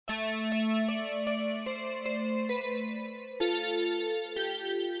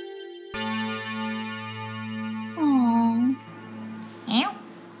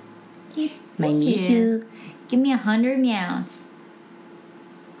My Mishu. Give me 100 meows.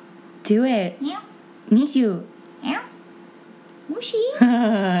 Do it. Meow. Mishu. Meow. Mushy.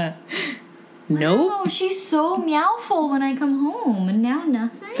 Nope. Oh, she's so meowful when I come home, and now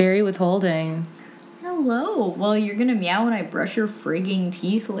nothing? Very withholding. Hello. Well, you're gonna meow when I brush your frigging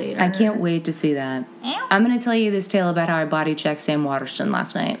teeth later. I can't wait to see that. Meow. I'm going to tell you this tale about how I body checked Sam Waterston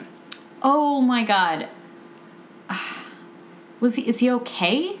last night. Oh my god. Is he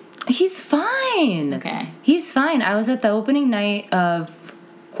okay? He's fine. Okay. He's fine. I was at the opening night of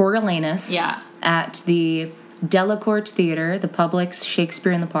Coriolanus. Yeah. At the Delacorte Theater, the Publix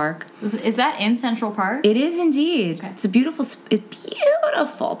Shakespeare in the Park. Is that in Central Park? It is indeed. Okay. It's a beautiful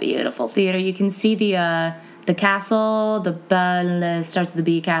theater. You can see the castle, the bell starts with the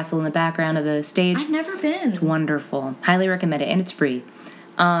B castle in the background of the stage. I've never been. It's wonderful. Highly recommend it, and it's free.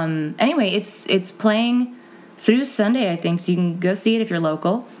 Anyway, it's playing through Sunday, I think, so you can go see it if you're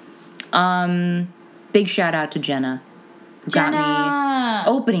local. Big shout out to Jenna, who got me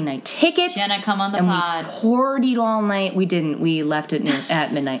opening night tickets. Jenna, come on the and pod. We partied all night. We didn't. We left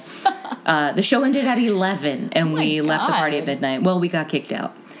at midnight. The show ended at 11, and we left the party at midnight. Well, we got kicked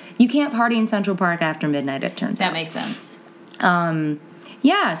out. You can't party in Central Park after midnight, it turns out. That makes sense.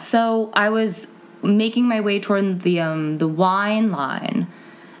 Yeah, so I was making my way toward the wine line,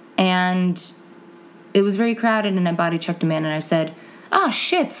 and it was very crowded, and I body checked a man, and I said, "Oh,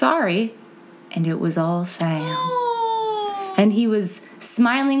 shit, sorry." And it was all Sam. Oh. And he was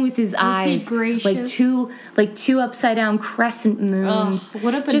smiling with his eyes, like two upside down crescent moons. Oh,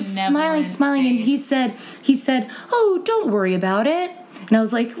 what a just smiling, and he said, "Oh, don't worry about it." And I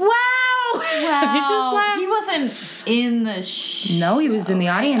was like, "Wow!" I just laughed. He wasn't in the No, he was in the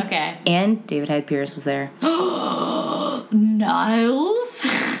audience. Okay. And David Hyde Pierce was there. Niles.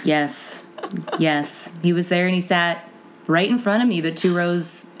 Yes, he was there, and he sat right in front of me, but 2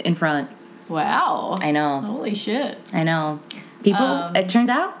 rows in front. Wow. I know. Holy shit. I know. People, it turns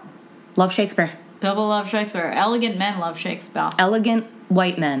out, love Shakespeare. People love Shakespeare. Elegant men love Shakespeare. Elegant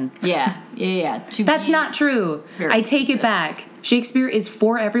white men. Yeah. That's not true. I take it back. Shakespeare is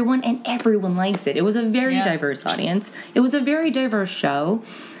for everyone, and everyone likes it. It was a very diverse audience. It was a very diverse show.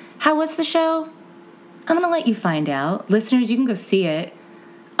 How was the show? I'm going to let you find out. Listeners, you can go see it.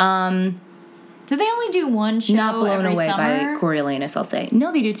 Do they only do one show Not blown every away summer? by Coriolanus, I'll say.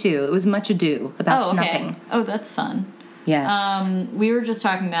 No, they do too. It was Much Ado About Nothing. Oh, that's fun. Yes. We were just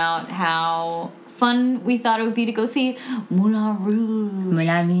talking about how fun we thought it would be to go see Moulin Rouge.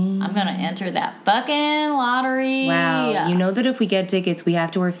 I'm gonna enter that fucking lottery. Wow. You know that if we get tickets, we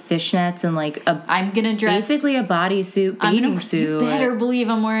have to wear fishnets and like I'm gonna dress basically a bodysuit, bathing suit. You better believe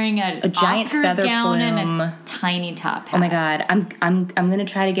I'm wearing a giant Oscars feather gown plume and a tiny top hat. Oh my god, I'm gonna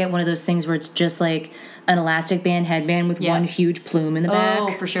try to get one of those things where it's just like an elastic band headband with one huge plume in the back.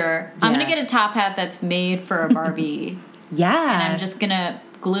 Oh, for sure. I'm gonna get a top hat that's made for a Barbie. Yeah. And I'm just gonna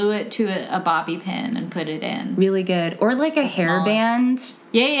glue it to a bobby pin and put it in. Really good. Or like a hairband.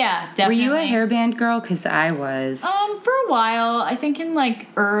 Yeah, definitely. Were you a hairband girl? Because I was. For a while. I think in like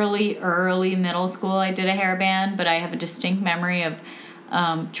early middle school I did a hairband, but I have a distinct memory of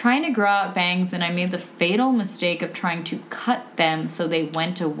trying to grow out bangs, and I made the fatal mistake of trying to cut them so they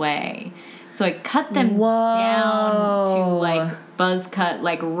went away. So I cut them down to like buzz cut,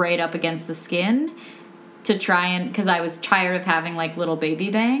 like right up against the skin, to try and, because I was tired of having like little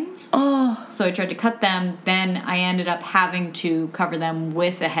baby bangs. Oh. So I tried to cut them. Then I ended up having to cover them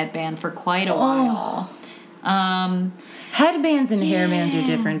with a headband for quite a while. Headbands and hairbands are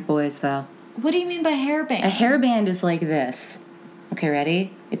different, boys, though. What do you mean by hairband? A hairband is like this. Okay,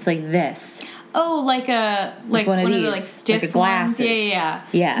 ready? It's like this. Oh, like one of these, the like stiff like a glasses. ones?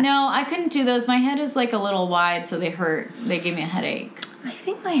 Yeah. No, I couldn't do those. My head is like a little wide, so they hurt. They gave me a headache. I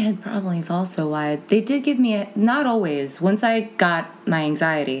think my head probably is also wide. They did give me not always. Once I got my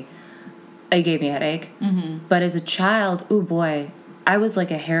anxiety, it gave me a headache. Mm-hmm. But as a child, oh boy, I was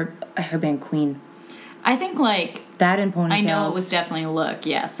like a hairband queen. I think like that and ponytails. I know it was definitely a look.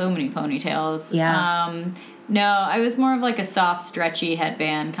 Yeah, so many ponytails. Yeah. No, I was more of like a soft, stretchy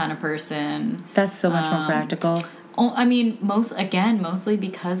headband kind of person. That's so much more practical. I mean, mostly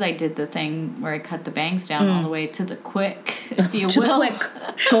because I did the thing where I cut the bangs down all the way to the quick, if you will. To the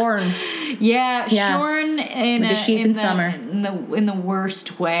quick, shorn. Yeah, shorn in like a sheep in summer. In the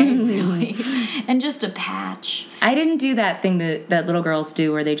worst way, really, and just a patch. I didn't do that thing that little girls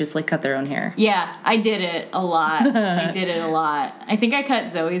do where they just like cut their own hair. Yeah, I did it a lot. I think I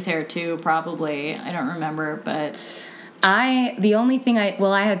cut Zoe's hair too, probably. I don't remember, but. I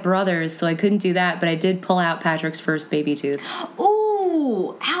had brothers, so I couldn't do that, but I did pull out Patrick's first baby tooth.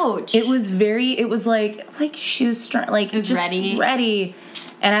 Ooh, ouch. It was like shoestring, like it was just ready.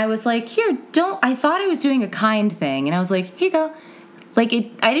 And I was like, here, I thought I was doing a kind thing. And I was like, here you go. Like,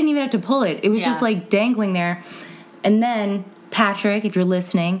 I didn't even have to pull it. It was just, like, dangling there. And then, Patrick, if you're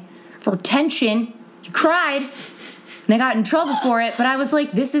listening, for tension, you cried. And I got in trouble for it. But I was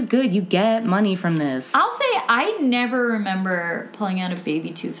like, this is good. You get money from this. I'll say I never remember pulling out a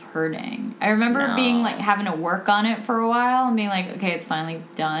baby tooth hurting. I remember being, like, having to work on it for a while and being like, okay, it's finally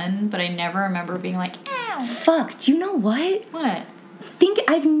done. But I never remember being like, ow. Fuck, do you know what? What?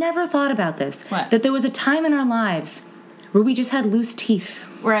 I've never thought about this. What? That there was a time in our lives where we just had loose teeth.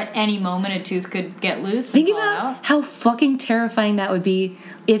 Where at any moment a tooth could get loose. Think about how fucking terrifying that would be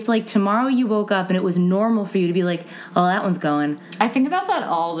if, like, tomorrow you woke up and it was normal for you to be like, oh, that one's going. I think about that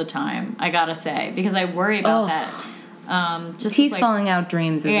all the time, I gotta say, because I worry about that. Just teeth like, falling out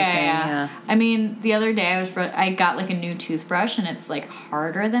dreams is a thing, yeah. I mean, the other day I got like a new toothbrush and it's like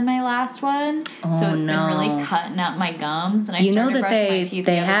harder than my last one. Oh, so it's been really cutting out my gums. And I started brushing my teeth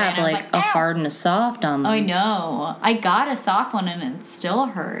the other day, have and I was like a hard and a soft on them. I know. I got a soft one and it still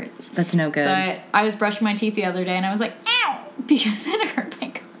hurts. That's no good. But I was brushing my teeth the other day and I was like, ow, because it hurt my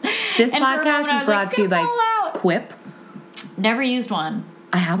gums. This podcast is brought to you by Quip. Never used one.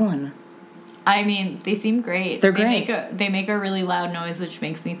 I have one. I mean, they seem great. They're great. They make a really loud noise, which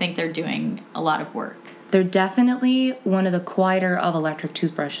makes me think they're doing a lot of work. They're definitely one of the quieter of electric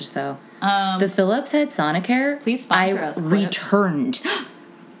toothbrushes, though. The Philips head Sonicare, please sponsor us. I returned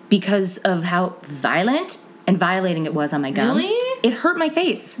because of how violent and violating it was on my gums. Really? It hurt my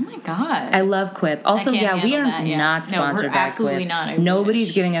face. Oh my god. I love Quip. Also, yeah, we are not sponsored by Quip. Absolutely not.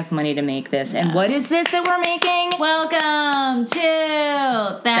 Nobody's giving us money to make this. And what is this that we're making? Welcome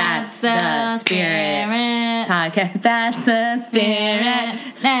to That's the Spirit podcast. That's the Spirit.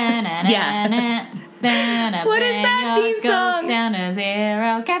 Yeah. What is that theme song? Down to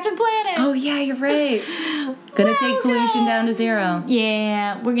zero. Captain Planet. Oh yeah, you're right. Gonna take pollution down to zero.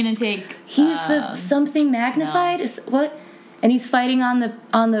 Yeah, we're gonna take. He's the something magnified. No. Is what? And he's fighting on the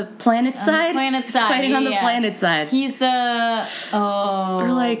planet side. He's fighting on the planet side. He's the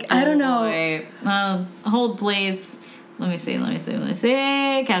or like I don't know. Hold please. Let me see.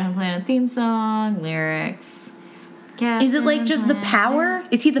 Captain Planet theme song lyrics. Is it like just the power?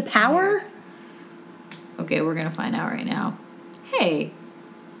 Is he the power? Okay, we're gonna find out right now. Hey,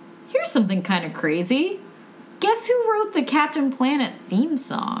 here's something kind of crazy. Guess who wrote the Captain Planet theme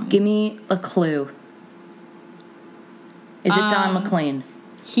song? Give me a clue. Is it Don McLean?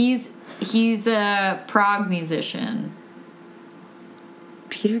 He's a prog musician.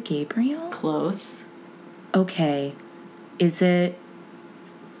 Peter Gabriel? Close. Okay. Is it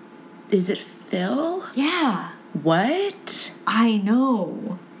Phil? Yeah. What? I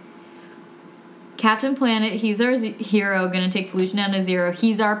know. Captain Planet, he's our hero, gonna take pollution down to zero.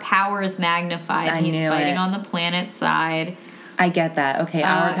 He's our powers magnified. He's fighting on the planet side. I get that. Okay,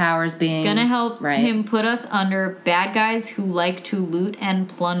 our powers being... Gonna help him put us under bad guys who like to loot and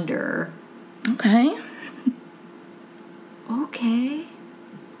plunder. Okay. Okay.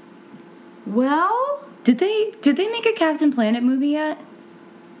 Well... Did they make a Captain Planet movie yet?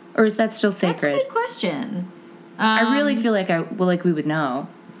 Or is that still sacred? That's a good question. I really feel like we would know.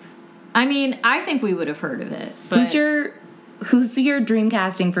 I mean, I think we would have heard of it. But who's your dream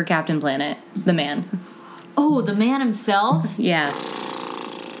casting for Captain Planet? The man. Oh, the man himself? Yeah.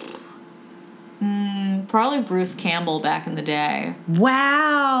 Probably Bruce Campbell back in the day.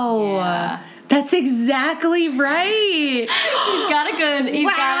 Wow. Yeah. That's exactly right. He's got a good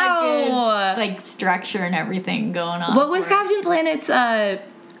like structure and everything going on. What was Captain Planet's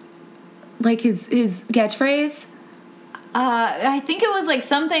like his catchphrase? I think it was like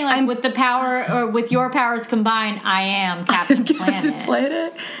something like with the power or with your powers combined, I am Captain Planet. Captain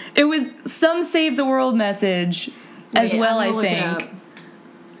Planet. It was some save the world message as well, I think.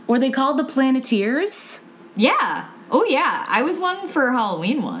 Were they called the Planeteers? Yeah. Oh yeah. I was one for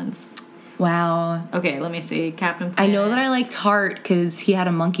Halloween once. Wow. Okay, let me see. Captain Planet. I know that I liked Hart because he had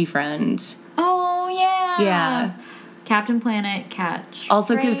a monkey friend. Oh yeah. Yeah. Captain Planet catch.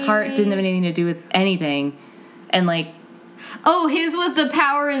 Also because Hart didn't have anything to do with anything. And like... Oh, his was the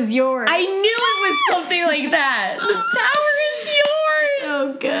power is yours. I knew it was something like that. The power is yours.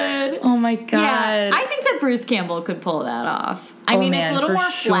 So good. Oh my god. Yeah, I think that Bruce Campbell could pull that off. I mean, it's a little more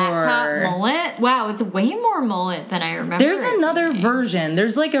flat top mullet. Wow, it's way more mullet than I remember. There's another version.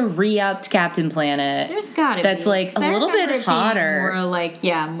 There's like a re-upped Captain Planet. There's gotta that's be. Like a little bit hotter.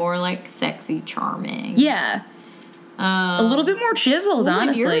 More like sexy, charming. Yeah. A little bit more chiseled,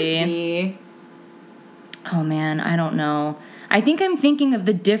 honestly. Would yours be? Oh man, I don't know. I think I'm thinking of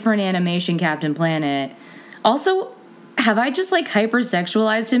the different animation Captain Planet. Also, have I just like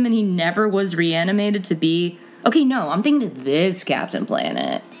hypersexualized him and he never was reanimated to be Okay, no, I'm thinking of this Captain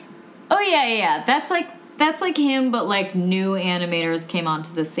Planet. Oh yeah. That's like him, but like new animators came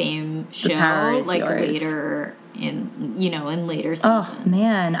onto the same show, power is like yours. later in later seasons. Oh,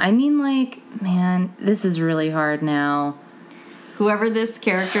 man. I mean, like, man, this is really hard now. Whoever this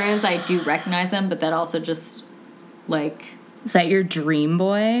character is, I do recognize them, but that also just like Is that your dream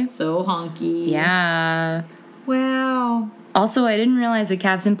boy? so honky. Yeah. Wow. Also, I didn't realize that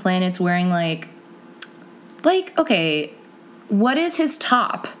Captain Planet's wearing, like, okay, what is his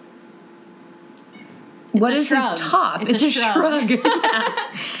top? What is shrug. his top? It's a shrug.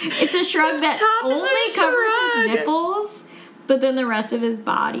 It's a shrug that top is a only covers shrug. his nipples, but then the rest of his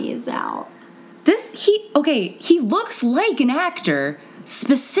body is out. He looks like an actor,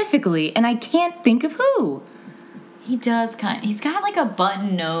 specifically, and I can't think of who. He does he's got like a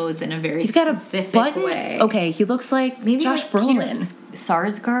button nose in a very specific way. Okay, he looks like Maybe Josh like Brolin. Peter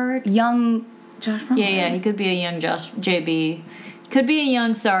Sarsgaard? Young Josh Brolin. Yeah, he could be a young JB. Could be a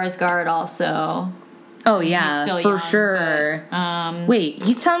young Sarsgaard also. Oh, yeah, He's still for young, sure. but, Wait,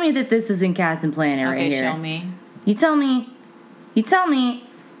 you tell me that this isn't Captain Planet right here. Okay, show me. You tell me.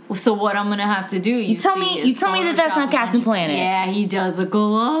 So what I'm gonna have to do? You tell me that that's not Captain Planet. Yeah, he does look a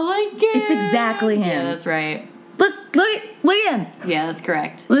lot like it. It's exactly him. Yeah, that's right. Look at him. Yeah, that's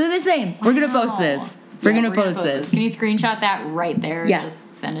correct. Look at the same. We're gonna post Wow. this. Yeah, We're gonna post this. Can you screenshot that right there? Yeah.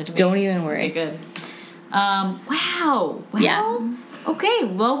 Just send it to me. Don't even worry. Okay, good. Wow. Well, Yeah. Okay,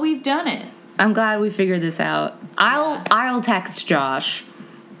 well, we've done it. I'm glad we figured this out. I'll text Josh.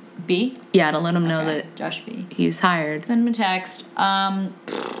 B? Yeah, to let him know Okay, that Josh B. he's hired. Send him a text. It's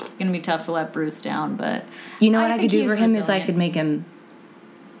gonna be tough to let Bruce down, but You know what I think could do he's for him is I resilient. could make him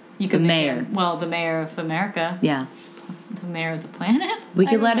You could the make mayor. him- well, the mayor of America. Yeah. The mayor of the planet. We I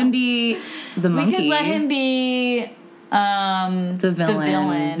could don't let know. him be the monkey. We could let him be the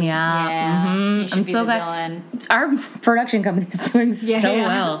villain. Yeah. Mhm. He should I'm be so the glad villain. our production company is doing so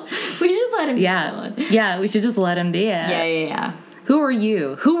well. We should let him be the Yeah. villain. Yeah, we should just let him be it. Yeah. Who are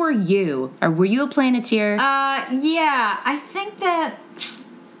you? Or were you a Planeteer? Yeah, I think that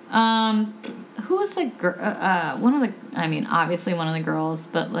who was the obviously one of the girls,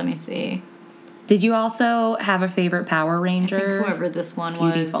 but let me see. Did you also have a favorite Power I think Ranger? whoever this one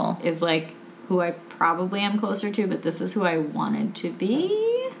Beautiful. was is like who I probably am closer to, but this is who I wanted to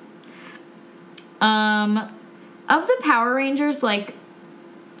be. Of the Power Rangers, like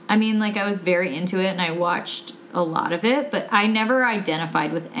I was very into it and I watched a lot of it, but I never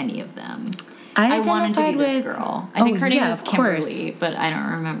identified with any of them. I wanted to be identified this with girl. I think her name was of Kimberly, course. but I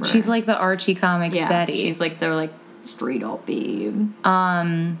don't remember. She's like the Archie Comics Betty. She's like they're like straight up babe.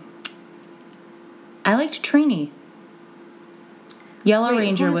 I liked Trini. Yellow Wait,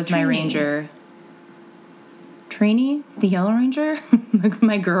 Ranger who's was my Trini? ranger. Trini, the Yellow Ranger,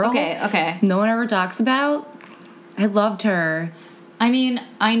 my girl. Okay. No one ever talks about. I loved her. I mean,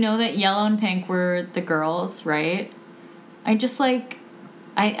 I know that Yellow and Pink were the girls, right? I just like,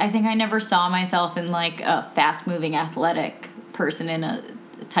 I think I never saw myself in like a fast-moving athletic person in a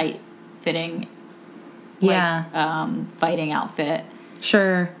tight-fitting, fighting outfit.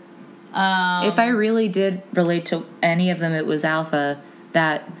 Sure. If I really did relate to any of them, it was Alpha,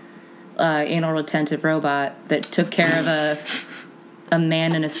 that anal retentive robot that took care of a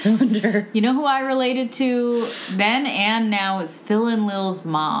man in a cylinder. You know who I related to then and now is Phil and Lil's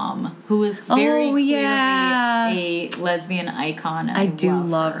mom, who is very clearly a lesbian icon. And I do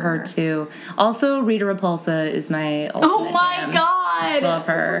love her too. Also, Rita Repulsa is my ultimate Oh my jam. god! Love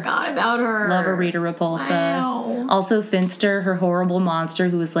her. I forgot about her. Love a Rita Repulsa. Wow. Also, Finster, her horrible monster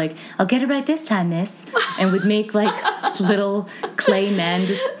who was like, "I'll get it right this time, miss," and would make like little clay men.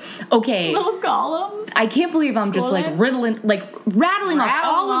 Just okay. Little golems. I can't believe I'm just like rattling off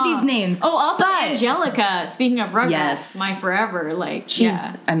all of these names. Oh, also But Angelica. Speaking of Rugrats, Yes. my forever. Like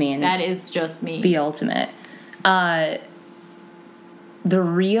she's, I mean, that is just me. the ultimate. The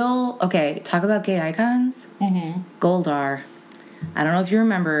real, talk about gay icons. Mm-hmm. Goldar. I don't know if you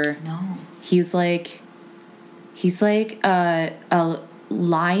remember. No. He's like a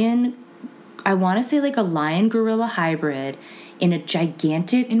lion. I want to say like a lion gorilla hybrid in a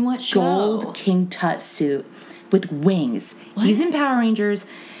gigantic In what show? gold King Tut suit with wings. He's in Power Rangers.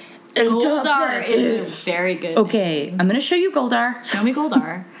 Goldar is a very good. Okay, I'm gonna show you Goldar. Show me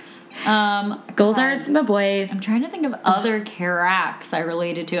Goldar. Goldar's my boy. I'm trying to think of other Caracs I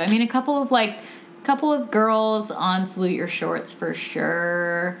related to. I mean, a couple of girls on Salute Your Shorts for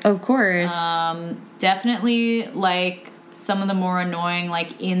sure. Of course. Definitely like some of the more annoying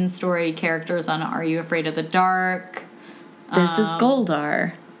like in-story characters on Are You Afraid of the Dark? This is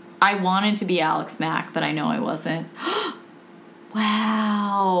Goldar. I wanted to be Alex Mack, but I know I wasn't.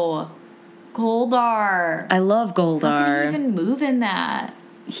 Wow. Goldar. I love How can Goldar. you even move in that?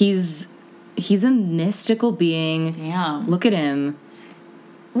 He's a mystical being. Damn. Look at him.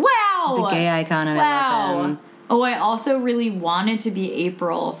 Wow. He's a gay icon, and I love him. Oh, I also really wanted to be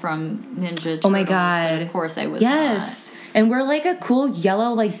April from Ninja Turtles. Oh my God. But of course I was Yes. And wear like a cool yellow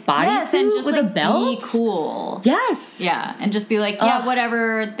like not. Yes, and bodysuit just with like a belt. be cool. Yes. Yeah, and just be like, yeah, Ugh.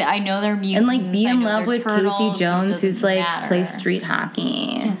 whatever. I know they're mutants. And like be I in know love they're with turtles, Casey but it Jones, who's doesn't like matter. plays street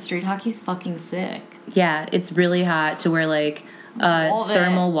hockey. Yeah, street hockey's fucking sick. Yeah, it's really hot to wear like a Love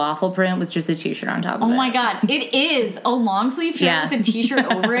thermal it. waffle print with just a t-shirt on top of Oh it. my God, it is. A long sleeve shirt Yeah. with a t-shirt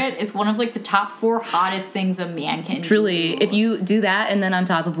over it is one of like the top 4 hottest things a man can Truly, do. if you do that and then on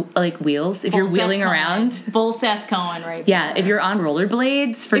top of like wheels, if Full you're Seth wheeling Cohen. around, Full Seth Cohen right yeah, there. if you're on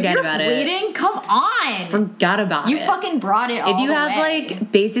rollerblades, forget if you're about bleeding, come on. Forgot about You it. fucking brought it all If you the have way.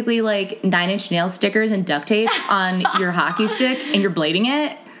 like basically like 9-inch nail stickers and duct tape on your hockey stick and you're blading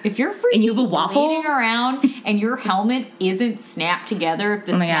it, If you're freaking and you have a waffle? bleeding around and your helmet isn't snapped together, if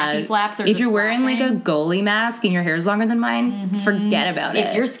the oh my snappy god! flaps are If just you're wearing like a flapping, goalie mask and your hair's longer than mine, forget about it.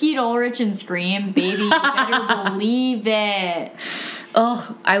 if you're Skeet Ulrich and Scream, baby, you better believe it.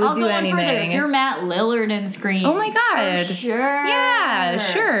 Oh, I would I'll do go one further. If anything. you're Matt Lillard and Scream, Oh my God. for sure. Yeah,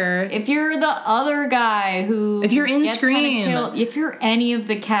 sure. If you're the other guy who, If you're in gets kinda Scream. killed, if you're any of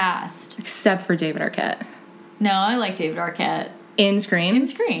the cast, Except for David Arquette. no, I like David Arquette. In Scream? In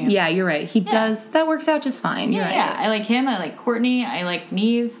Scream. Yeah, you're right. He does. That works out just fine. You're right. Yeah, I like him. I like Courtney. I like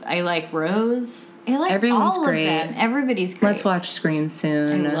Neve. I like Rose. I like Everyone's all great. of them. Everybody's great. Let's watch Scream I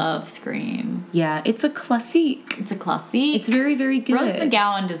soon. love Scream. Yeah, it's a classique. It's a classique. It's very, very good. Rose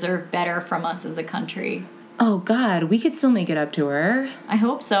McGowan deserved better from us as a country. Oh, God. We could still make it up to her. I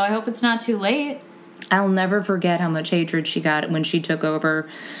hope so. I hope it's not too late. I'll never forget how much hatred she got when she took over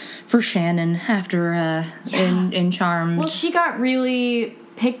for Shannon after in Charmed. Well, she got really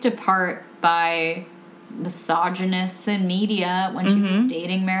picked apart by misogynists and media when she was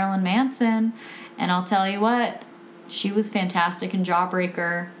dating Marilyn Manson. And I'll tell you what, she was fantastic in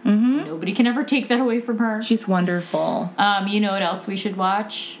Jawbreaker. Nobody can ever take that away from her. She's wonderful. You know what else we should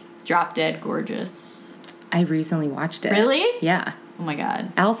watch? Drop Dead Gorgeous. I recently watched it. Really? Yeah. Oh my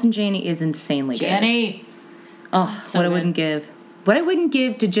God. Allison Janney is insanely good. Janney. Oh, So what I good. wouldn't give. What I wouldn't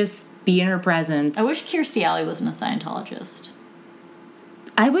give to just be in her presence. I wish Kirstie Alley wasn't a Scientologist.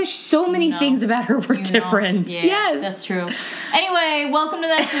 I wish so many know. things about her were You know? different. Yeah, Yes. that's true. Anyway, welcome to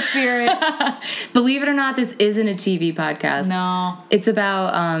That's the Spirit. Believe it or not, this isn't a TV podcast. No, It's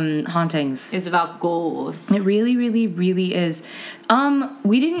about hauntings. it's about ghosts. It really, really, really is.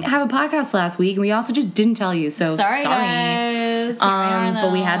 We didn't have a podcast last week, and we also just didn't tell you. So Sorry, guys. Here we are,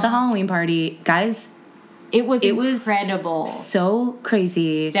 But we had the though. Halloween party, guys. It was it was incredible. So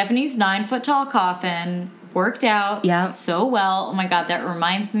crazy. Stephanie's 9-foot-tall coffin worked out Yeah. so well. Oh my God, that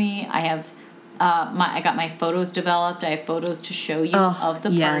reminds me. I have I got my photos developed. I have photos to show you of the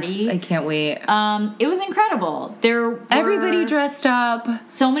party. Yes, I can't wait. It was incredible. There were Everybody dressed up.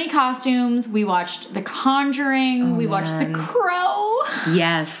 so many costumes. We watched The Conjuring. We watched The man. Crow.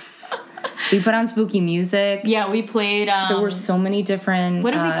 Yes. We put on spooky music. Yeah, we played. There were so many different.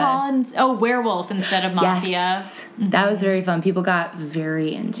 What did we call it? Oh, werewolf instead of mafia. Yes. That was very fun. People got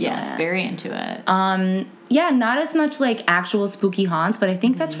very into Yes, it. very into it. Yeah, not as much like actual spooky haunts, but I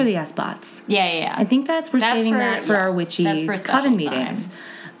think that's for the S-Bots. Yeah. I think we're That's saving for- that for yeah, our witchy that's for a special coven time. meetings.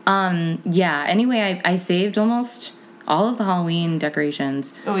 Yeah, anyway, I saved almost all of the Halloween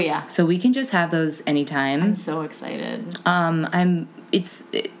decorations. Oh yeah. So we can just have those anytime. I'm so excited.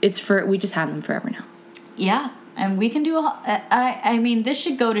 It's for, we just have them forever now. Yeah, and we can do I mean, this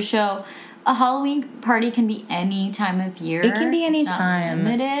should go to show a Halloween party can be any time of year. It can be any It's not time.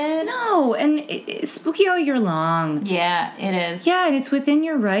 limited. No, and it's spooky all year long. Yeah, it is. Yeah, and it's within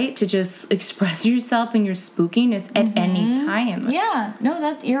your right to just express yourself and your spookiness at any time. Yeah,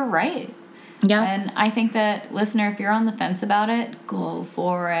 no, you're right. Yeah. And I think that, listener, if you're on the fence about it, go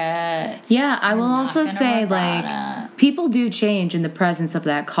for it. Yeah, I will not also gonna say, regret like, people do change in the presence of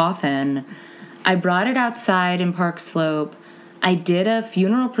that coffin. I brought it outside in Park Slope. I did a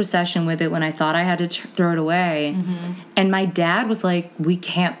funeral procession with it when I thought I had to throw it away. And my dad was like, we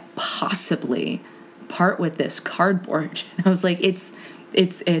can't possibly part with this cardboard. I was like, it's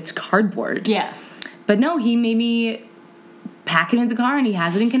cardboard. Yeah. But no, he made me pack it in the car, and he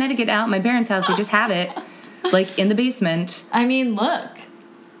has it in Connecticut out at my parents' house. They just have it, like, in the basement. I mean, look.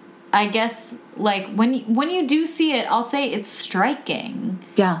 I guess, like, when you do see it, I'll say it's striking.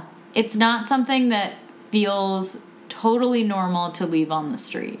 Yeah. It's not something that feels totally normal to leave on the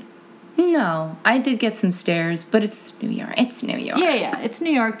street. No, I did get some stares, but it's New York. It's New York. Yeah, it's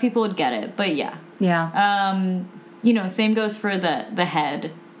New York. People would get it, but yeah. Yeah. Same goes for the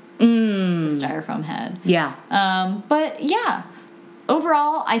head. The styrofoam head. Yeah. But yeah,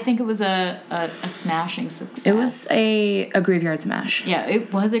 overall, I think it was a smashing success. It was a graveyard smash. Yeah,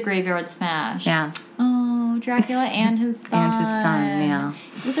 it was a graveyard smash. Yeah. Oh, Dracula and his son. And his son, yeah.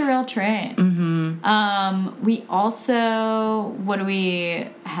 It was a real treat. We also, what do we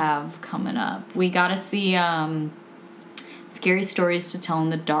have coming up? We got to see Scary Stories to Tell in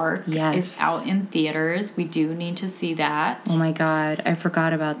the Dark. Yes. Is out in theaters. We do need to see that. Oh my God, I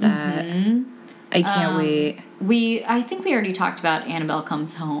forgot about that. I can't wait. I think we already talked about Annabelle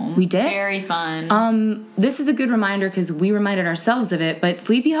Comes Home. We did? Very fun. This is a good reminder because we reminded ourselves of it, but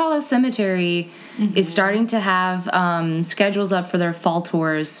Sleepy Hollow Cemetery is starting to have schedules up for their fall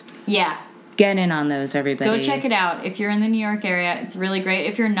tours. Yeah. Get in on those, everybody. Go check it out. If you're in the New York area, it's really great.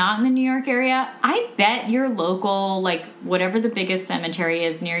 If you're not in the New York area, I bet your local, like, whatever the biggest cemetery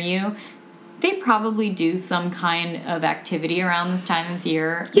is near you, they probably do some kind of activity around this time of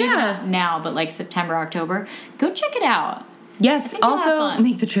year. Yeah. Maybe not now, but like September, October. Go check it out. Yes. you'll have Also, fun.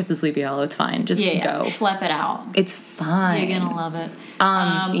 make the trip to Sleepy Hollow. It's fine. Just go. Schlep it out. It's fine. You're gonna love it.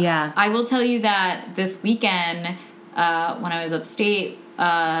 Yeah. I will tell you that this weekend, when I was upstate,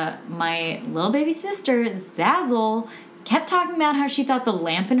 my little baby sister, Zazzle, kept talking about how she thought the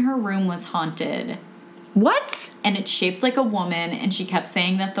lamp in her room was haunted. What? And it's shaped like a woman, and she kept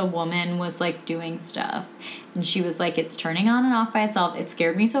saying that the woman was, like, doing stuff. And she was like, it's turning on and off by itself. It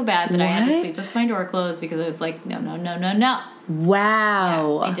scared me so bad that I had to sleep with my door closed because I was like, no.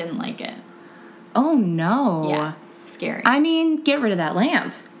 Wow. Yeah, I didn't like it. Oh, no. Yeah, scary. I mean, get rid of that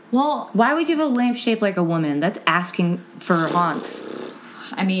lamp. Well, Why would you have a lamp shaped like a woman? That's asking for haunts.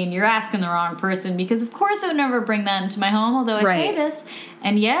 I mean, you're asking the wrong person because, of course, I would never bring that into my home, although I say this.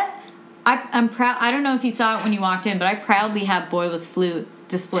 And yet, I'm proud. I don't know if you saw it when you walked in, but I proudly have Boy with Flute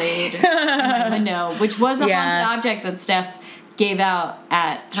displayed in my window, which was a haunted object that Steph gave out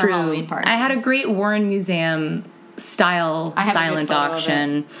at her Halloween party. I had a great Warren Museum style silent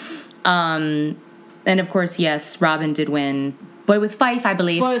auction. And of course, yes, Robin did win. Boy with Fife, I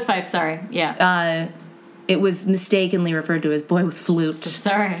believe. Boy with Fife, sorry. Yeah. It was mistakenly referred to as Boy with Flute.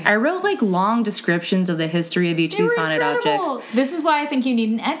 Sorry. I wrote like long descriptions of the history of each of these haunted objects. This is why I think you need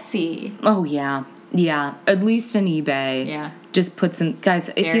an Etsy. Oh, yeah. Yeah. At least an eBay. Yeah. Just put some... Guys,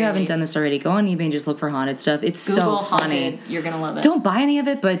 if you haven't done this already, go on eBay and just look for haunted stuff. It's Google so funny. Haunted. You're going to love it. Don't buy any of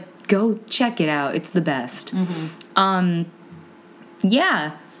it, but go check it out. It's the best.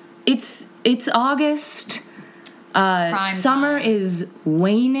 Yeah. It's August. Summer is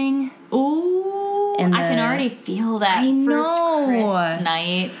waning. Ooh. I can already feel that first crisp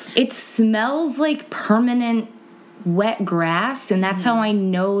night. It smells like permanent wet grass, and that's how I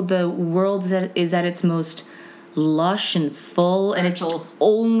know the world is at its most lush and full, and it's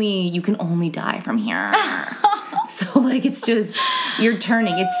you can only die from here. So, like, it's just, you're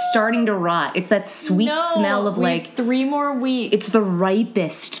turning. It's starting to rot. It's that sweet smell of, like... 3 more weeks. It's the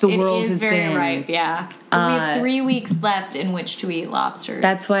ripest the world has been. It is very ripe, yeah. We have 3 weeks left in which to eat lobsters.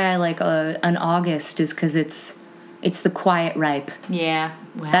 That's why I like an August, is because it's the quiet ripe. Yeah.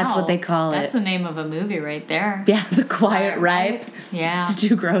 Wow. That's what they call it. That's the name of a movie right there. Yeah, the quiet ripe. Yeah. It's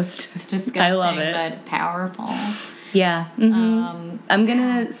too gross. It's disgusting, I love it. but powerful. Yeah. Mm-hmm. I'm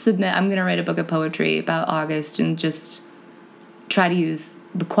gonna write a book of poetry about August and just try to use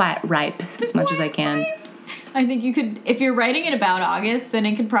the quiet ripe as much as I can. I think you could, if you're writing it about August, then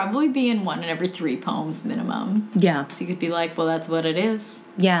it could probably be in 1 in every 3 poems minimum. Yeah. So you could be like, well, that's what it is.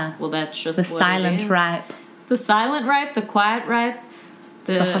 Yeah. Well, that's just the what silent it is. ripe. The silent ripe, the quiet ripe,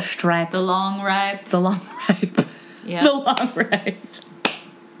 the hushed ripe, the long ripe, the long ripe. Yeah. The long ripe.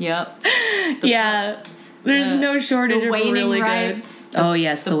 Yep. There's no shortage of really ripe, good.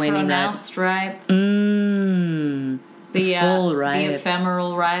 Yes, the waning ripe. The pronounced ripe. The full ripe. The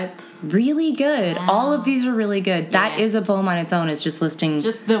ephemeral ripe. Really good. Wow. All of these are really good. That is a poem on its own. It's just listing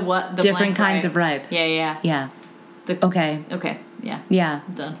the different kinds of ripe. Yeah. Yeah. Okay. Yeah. Yeah.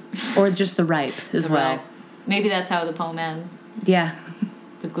 Done. Or just the ripe as well. Ripe. Maybe that's how the poem ends. Yeah.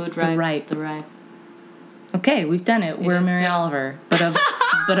 The good ripe. The ripe. Okay, we've done it. We're Mary Oliver, but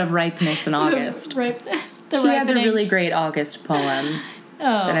of ripeness in August. Ripeness. She has a really great August poem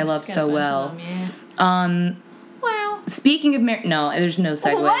that I love so well. Wow. Speaking of there's no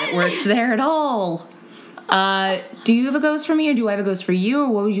segue that works there at all. Do you have a ghost for me, or do I have a ghost for you, or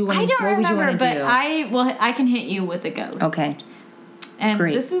what would you want? I don't remember, what would you want to do? I can hit you with a ghost. Okay. And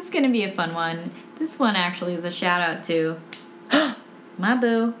great. This is going to be a fun one. This one actually is a shout out to my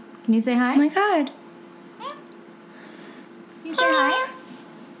boo. Can you say hi? Oh my God. Can you say hi?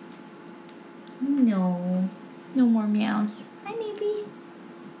 No. No more meows. Hi, maybe.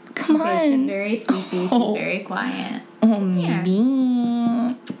 Come on. She's very sleepy. She's very quiet. Oh,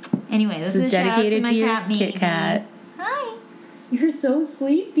 maybe. Anyway, this It's is a shout out dedicated to to my your cat, Kit Mimi. Kat. Hi. You're so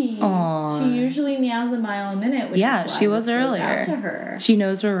sleepy. Aw. She usually meows a mile a minute, which Yeah, is why she was this goes earlier. out to her. She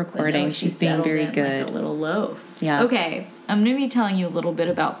knows we're But no, recording. she She's being settled very in good. Like a little loaf. Yeah. Okay, I'm going to be telling you a little bit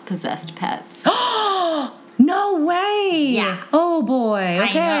about possessed pets. No way! Yeah. Oh boy. I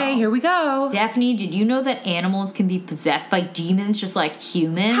Okay, know. here we go. Stephanie, did you know that animals can be possessed by demons just like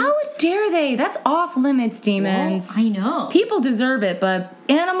humans? How dare they? That's off limits, demons. Well, I know. People deserve it, but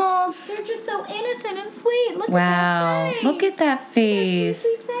animals. They're just so innocent and sweet. Look Wow. at that face. Look at that face.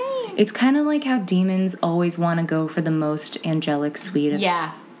 That sweet face. It's kind of like how demons always want to go for the most angelic, sweetest.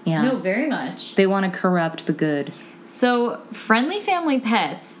 Yeah. Yeah. No, very much. They want to corrupt the good. So, friendly family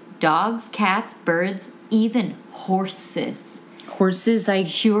pets, dogs, cats, birds, even horses. Horses, I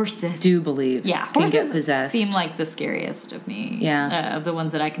Horses. do believe, Yeah, can horses get possessed. seem like the scariest of me. Yeah. Of the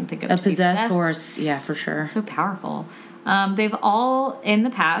ones that I can think of. A to be possessed horse, yeah, for sure. So powerful. They've all, in the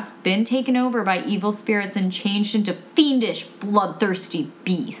past, been taken over by evil spirits and changed into fiendish, bloodthirsty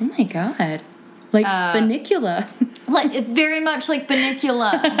beasts. Oh my god. Like Banicula. Like, very much like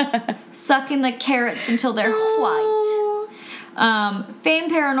Banicula. Sucking the carrots until they're white.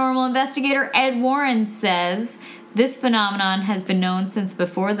 Famed paranormal investigator Ed Warren says this phenomenon has been known since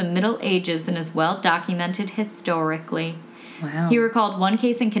before the Middle Ages and is well documented historically. Wow. He recalled one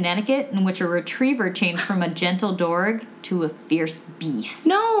case in Connecticut in which a retriever changed from a gentle dog to a fierce beast.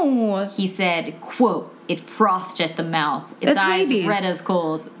 No. He said, quote, "It frothed at the mouth. Its That's eyes rabies. red as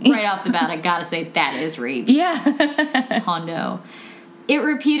coals." Right off the bat, I gotta say, that is rabies. Yeah. Hondo. It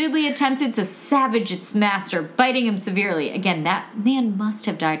repeatedly attempted to savage its master, biting him severely. Again, that man must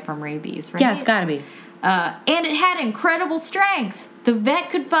have died from rabies, right? Yeah, it's gotta be. And it had incredible strength. The vet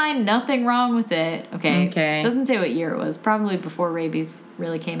could find nothing wrong with it. Okay. Doesn't say what year it was. Probably before rabies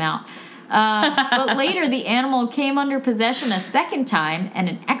really came out. But later, the animal came under possession a second time, and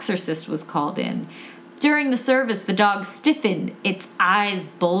an exorcist was called in. During the service, the dog stiffened, its eyes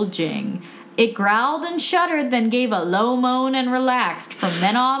bulging. It growled and shuddered, then gave a low moan and relaxed. From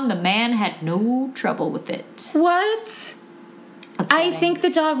then on, the man had no trouble with it. What? I Upsetting. think the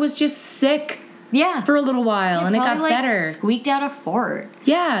dog was just sick Yeah. for a little while, and it got Probably, like, better. Squeaked out a fart.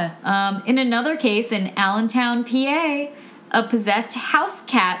 Yeah. In another case in Allentown, PA, a possessed house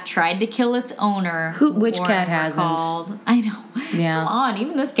cat tried to kill its owner. Which Warren cat hasn't? recalled. I know. Yeah. Come on,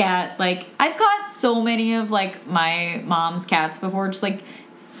 even this cat. Like, I've caught so many of, like, my mom's cats before, just, like,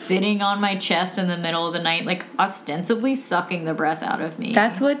 sitting on my chest in the middle of the night, like, ostensibly sucking the breath out of me.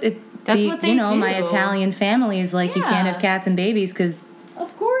 That's what what they do. my Italian family is like. You can't Yeah. have cats and babies because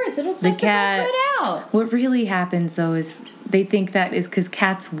Of course, it'll suck the cat- breath right out. what really happens though is they think that is because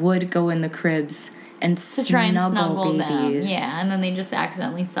cats would go in the cribs and To try and snuggle babies. them. Yeah, and then they just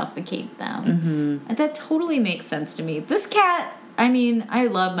accidentally suffocate them. And that totally makes sense to me. This cat, I mean, I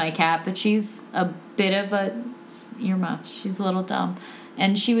love my cat, but she's a bit of a earmuff. She's a little dumb.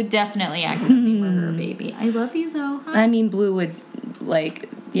 And she would definitely accidentally murder a baby. I love you, though. Hi. I mean, Blue would like,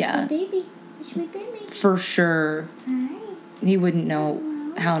 yeah, Baby. Sweet baby. for sure. Hi. He wouldn't know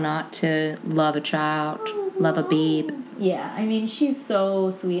how not to love a child, love a babe. Yeah, I mean, she's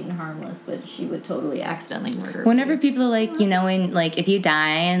so sweet and harmless, but she would totally accidentally murder a Whenever baby. people are like, and like if you die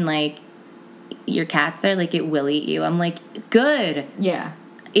and like your cat's there, like it will eat you. I'm like, good. Yeah.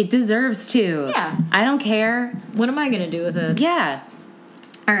 It deserves to. Yeah. I don't care. What am I going to do with it? Yeah.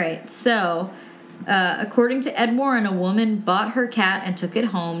 All right, so according to Ed Warren, a woman bought her cat and took it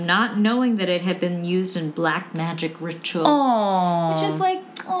home, not knowing that it had been used in black magic rituals. Aww. Which is like,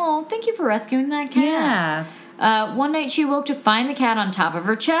 oh, thank you for rescuing that cat. Yeah. One night she woke to find the cat on top of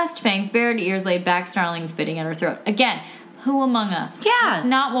her chest, fangs bared, ears laid back, snarling and spitting at her throat. Again, who among us Yeah. has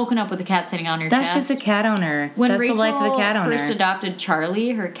not woken up with a cat sitting on your That's chest? just a cat owner. When That's Rachel the life of a cat owner. first adopted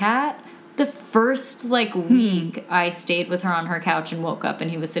Charlie, her cat, the first week I stayed with her on her couch and woke up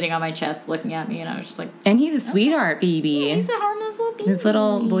and he was sitting on my chest looking at me and I was just like, And he's a sweetheart, baby. he's a harmless little baby. His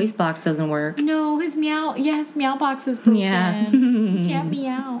little voice box doesn't work. No, his meow box is broken. Yeah. He can't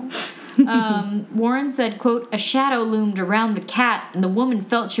meow. Warren said, quote, "A shadow loomed around the cat and the woman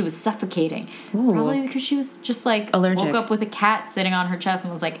felt she was suffocating." Ooh. Probably because she was just like Allergic. woke up with a cat sitting on her chest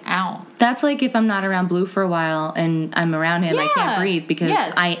and was like, ow. That's like if I'm not around Blue for a while and I'm around him, I Yeah. can't breathe because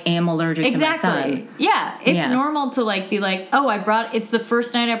Yes. I am allergic to my Exactly. son. Yeah. It's Yeah. normal to be like, oh, it's the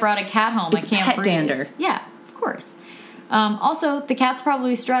first night I brought a cat home. It's I can't pet breathe. dander. Yeah, of course. Also, the cat's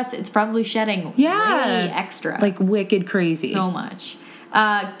probably stressed. It's probably shedding Yeah. way extra. Like wicked crazy. So much.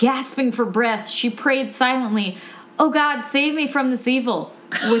 Gasping for breath, she prayed silently, "Oh God, save me from this evil."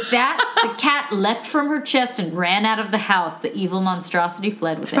 With that, the cat leapt from her chest and ran out of the house. The evil monstrosity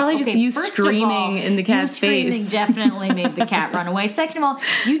fled with it. Probably just you screaming in the cat's face. You screaming definitely made the cat run away. Second of all,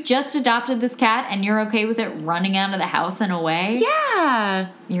 you just adopted this cat and you're okay with it running out of the house and away? Yeah.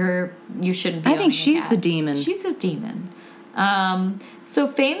 You shouldn't be. I think she's the demon. She's a demon. So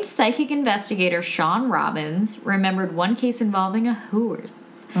famed psychic investigator Sean Robbins remembered one case involving a horse,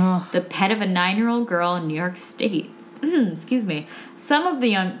 the pet of a 9-year-old girl in New York State. Excuse me. Some of the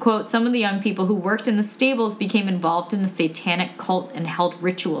young people who worked in the stables became involved in a satanic cult and held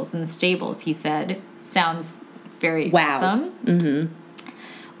rituals in the stables, he said. Sounds very awesome. Mm-hmm.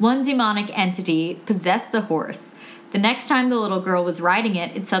 One demonic entity possessed the horse. The next time the little girl was riding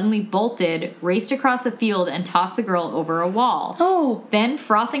it, it suddenly bolted, raced across a field, and tossed the girl over a wall. Oh. Then,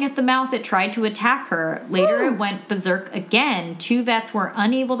 frothing at the mouth, it tried to attack her. Later, it went berserk again. 2 vets were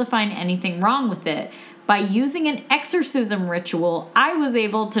unable to find anything wrong with it. By using an exorcism ritual, I was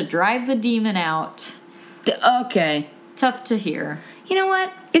able to drive the demon out. Okay. Tough to hear. You know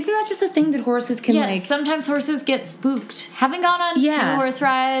what? Isn't that just a thing that horses can, sometimes horses get spooked. Having gone on 2 horse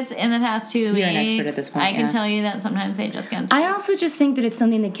rides in the past 2 weeks, you're an expert at this point, I can tell you that sometimes they just get spooked. I also just think that it's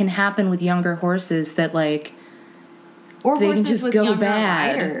something that can happen with younger horses that, like, or they horses can just with go younger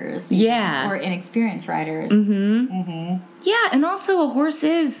bad. riders. Yeah. Or inexperienced riders. Mm-hmm. Mm-hmm. Yeah, and also a horse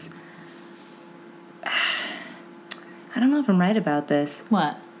is... I don't know if I'm right about this.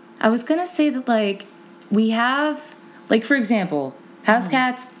 What? I was going to say that, like, we have... Like, for example, house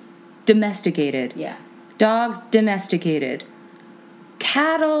cats, domesticated. Yeah. Dogs, domesticated.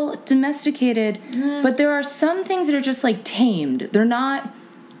 Cattle, domesticated. But there are some things that are just, like, tamed. They're not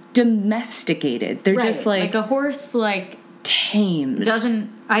domesticated. They're just, like a horse, like... tamed.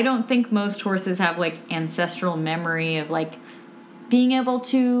 I don't think most horses have, like, ancestral memory of, like, being able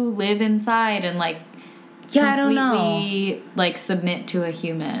to live inside and, like... Yeah, I don't know. Like, submit to a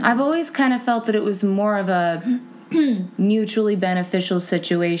human. I've always kind of felt that it was more of a... mutually beneficial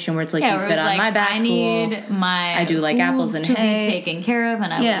situation where it's like you fit on my back. I need my I do like apples and to hay be taken care of,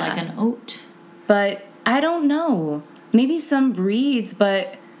 and I would like an oat. But I don't know. Maybe some breeds,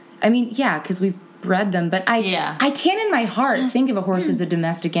 but I mean, yeah, because we've bred them. But I can't in my heart think of a horse as a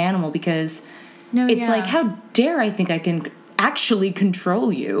domestic animal because it's like, how dare I think I can actually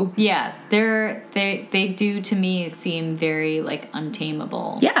control you? Yeah, they do to me seem very like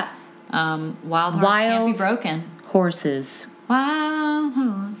untamable. Yeah. Wild hearts can't be broken. Horses. Wild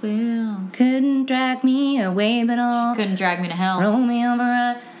horses. Couldn't drag me away, but all. Couldn't drag me to hell. Throw me over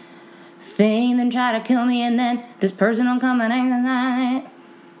a thing, then try to kill me, and then this person will come and night.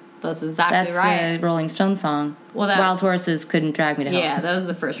 That's exactly right. That's the Rolling Stones song. Well, Wild horses couldn't drag me to hell. Yeah, that was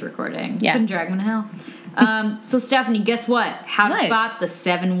the first recording. Yeah. Couldn't drag me to hell. So, Stephanie, guess what? How to spot the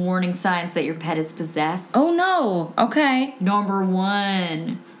 7 warning signs that your pet is possessed. Oh, no. Okay. Number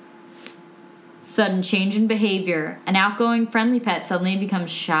 1. Sudden change in behavior. An outgoing, friendly pet suddenly becomes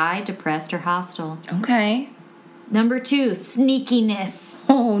shy, depressed, or hostile. Okay. Number 2, sneakiness.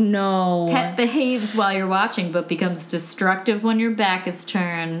 Oh, no. Pet behaves while you're watching, but becomes destructive when your back is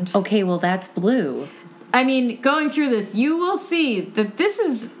turned. Okay, well, that's blue. I mean, going through this, you will see that this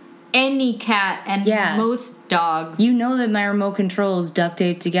is any cat and most dogs. You know that my remote control is duct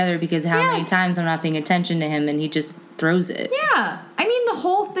taped together because how many times I'm not paying attention to him and he just throws it. Yeah. I mean, the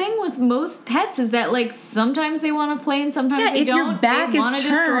whole thing with most pets is that, like, sometimes they want to play and sometimes they if don't. Your back they is want to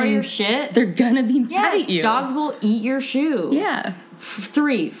turned, destroy your shit. They're gonna be mad at you. Dogs will eat your shoe. Yeah.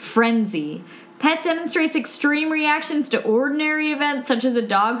 3, frenzy. Pet demonstrates extreme reactions to ordinary events, such as a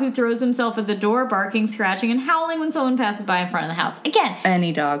dog who throws himself at the door, barking, scratching, and howling when someone passes by in front of the house. Again,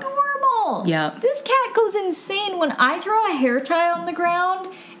 any dog. Normal. Yeah. This cat goes insane. When I throw a hair tie on the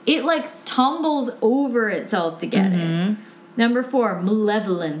ground, it, like, tumbles over itself to get it. Number 4,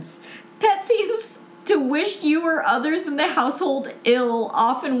 malevolence. Pet seems to wish you or others in the household ill,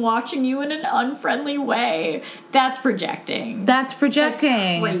 often watching you in an unfriendly way. That's projecting. That's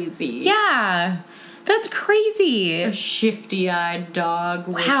projecting. That's crazy. Yeah. That's crazy. A shifty-eyed dog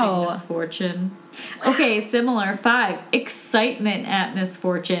wishing misfortune. Okay, similar. 5, excitement at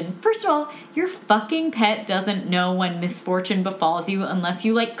misfortune. First of all, your fucking pet doesn't know when misfortune befalls you unless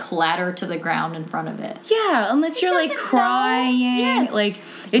you, like, clatter to the ground in front of it. Yeah, unless you're, like, crying. Yes. Like,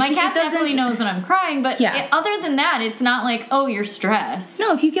 my cat definitely knows when I'm crying, but other than that, it's not like, oh, you're stressed.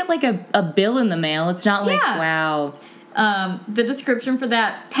 No, if you get, like, a bill in the mail, it's not like, wow. The description for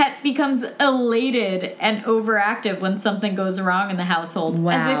that, pet becomes elated and overactive when something goes wrong in the household.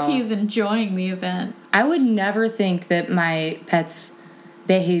 Wow. As if he's enjoying the event. I would never think that my pet's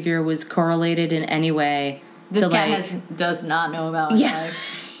behavior was correlated in any way. This cat does not know about my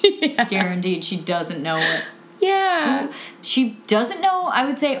life. Guaranteed she doesn't know it. Yeah. She doesn't know, I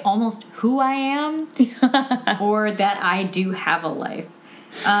would say, almost who I am or that I do have a life.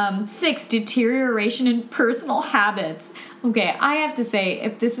 6, deterioration in personal habits. Okay, I have to say,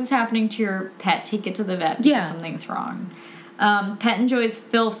 if this is happening to your pet, take it to the vet because something's wrong. Pet enjoys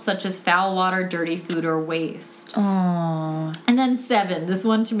filth such as foul water, dirty food, or waste. Aww. And then 7, this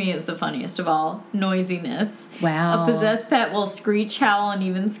one to me is the funniest of all, noisiness. Wow. A possessed pet will screech, howl, and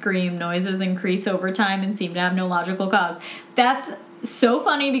even scream. Noises increase over time and seem to have no logical cause. That's so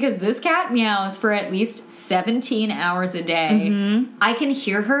funny because this cat meows for at least 17 hours a day. Mm-hmm. I can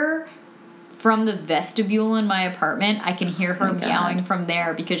hear her from the vestibule in my apartment. I can hear her meowing from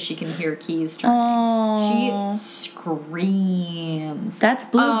there because she can hear keys turning. Aww. She screams. That's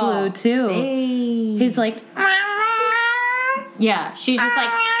Blue too. Babe. He's like, yeah, she's just like,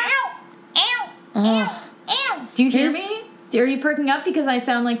 ow, ow, ow, ow. Do you hear me? Are you perking up because I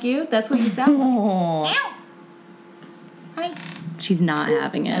sound like you? That's what you sound like. Ow. Hi. She's not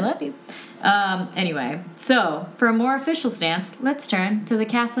having it. I love you. Anyway, so for a more official stance, let's turn to the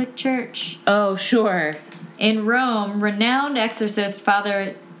Catholic Church. Oh, sure. In Rome, renowned exorcist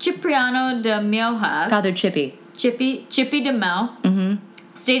Father Cipriano de Miojas, Father Chippy de Mao,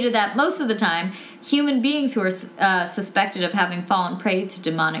 stated that most of the time, human beings who are suspected of having fallen prey to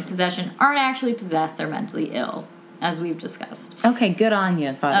demonic possession aren't actually possessed, they're mentally ill, as we've discussed. Okay, good on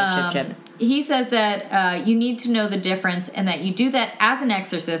you, Father Chip. He says that you need to know the difference and that you do that as an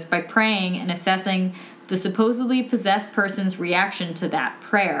exorcist by praying and assessing the supposedly possessed person's reaction to that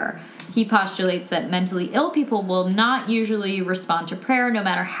prayer. He postulates that mentally ill people will not usually respond to prayer no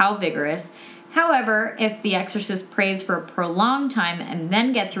matter how vigorous. However, if the exorcist prays for a prolonged time and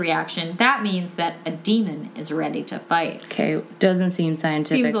then gets a reaction, that means that a demon is ready to fight. Okay, doesn't seem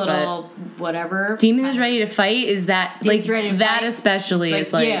scientific. Seems a little whatever. Demon is ready to fight? Is that, Demon's like, ready to that fight. especially It's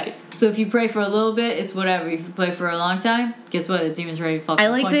is like... Yeah. So if you pray for a little bit, it's whatever. If you pray for a long time, guess what? The demon's ready to fucking I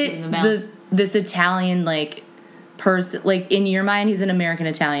like punch you in the mouth. that this Italian, like, person, like, in your mind, he's an American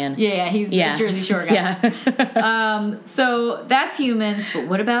Italian. Yeah, he's a Jersey Shore guy. Yeah. So that's humans, but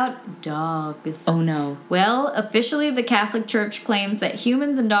what about dogs? Oh, no. Well, officially, the Catholic Church claims that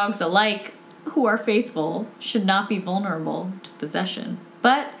humans and dogs alike, who are faithful, should not be vulnerable to possession.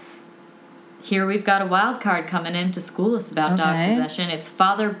 But here we've got a wild card coming in to school us about dog possession. It's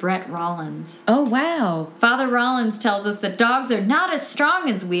Father Brett Rollins. Oh, wow. Father Rollins tells us that dogs are not as strong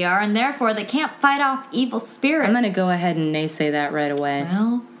as we are, and therefore they can't fight off evil spirits. I'm going to go ahead and naysay that right away.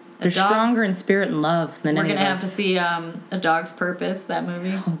 Well, they're stronger in spirit and love than any of us. We're going to have to see A Dog's Purpose, that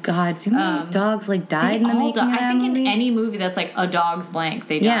movie. Oh, God. Do you know dogs, like, died in the making of that I think movie? in any movie that's like a dog's blank,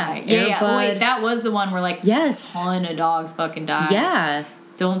 they Yeah, die. Yeah. Airbud. Wait, that was the one where, like, Yes. a ton of dogs fucking die. Yeah.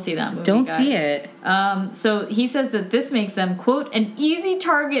 Don't see that movie, Don't guys. see it. So he says that this makes them, quote, an easy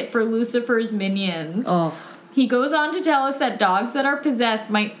target for Lucifer's minions. Oh. He goes on to tell us that dogs that are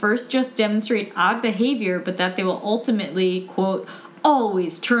possessed might first just demonstrate odd behavior, but that they will ultimately, quote,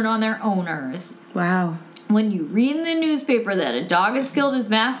 always turn on their owners. Wow. When you read in the newspaper that a dog has killed his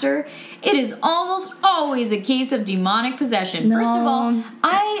master, it is almost always a case of demonic possession. No. First of all,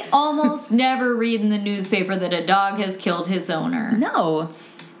 I almost never read in the newspaper that a dog has killed his owner. No.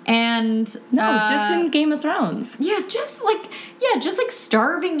 And just in Game of Thrones. just like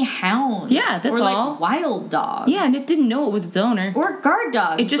starving hounds. Yeah, that's or all. Like wild dogs. Yeah, and it didn't know it was its owner. Or guard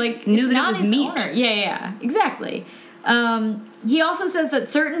dogs. It just like, knew it's that it not was its meat. owner. Yeah, exactly. He also says that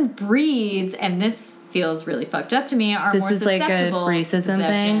certain breeds, and this feels really fucked up to me, are This more is like a susceptible to racism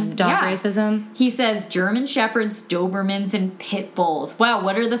possession. thing? Dog racism? He says German Shepherds, Dobermans, and Pit Bulls. Wow,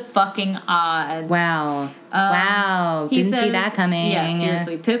 what are the fucking odds? Wow. Wow. He Didn't says, see that coming. Yeah,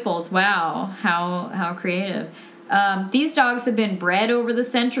 seriously, Pit Bulls. Wow, how creative. These dogs have been bred over the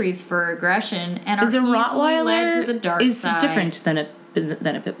centuries for aggression and are Is a easily Rottweiler led to the dark is side. different than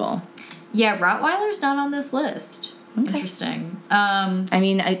a pit bull. Yeah, Rottweiler's not on this list. Okay. Interesting. I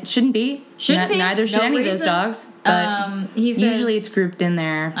mean, it shouldn't be. Shouldn't be. Neither should No any reason. of those dogs. But He says, usually it's grouped in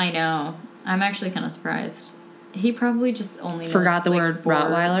there. I know. I'm actually kind of surprised. He probably just only Forgot knows, the like, word 4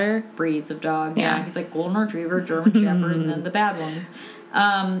 Rottweiler. breeds of dog. Yeah. Yeah, he's like Golden Retriever, German Shepherd, and then the bad ones.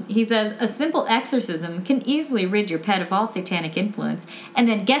 He says, a simple exorcism can easily rid your pet of all satanic influence. And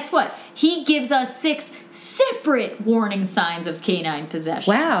then guess what? He gives us 6 separate warning signs of canine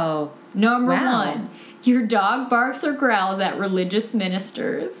possession. Wow. Number Wow. 1, your dog barks or growls at religious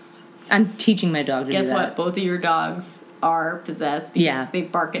ministers. I'm teaching my dog to Guess do that. what? Both of your dogs are possessed because Yeah. they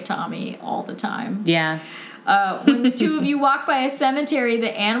bark at Tommy all the time. Yeah. When the two of you walk by a cemetery,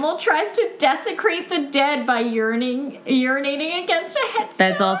 the animal tries to desecrate the dead by urinating against a headstone.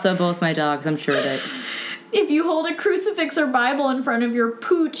 That's also both my dogs, I'm sure of it. If you hold a crucifix or Bible in front of your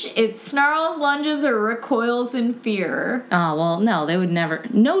pooch, it snarls, lunges, or recoils in fear. Oh, well, no, they would never.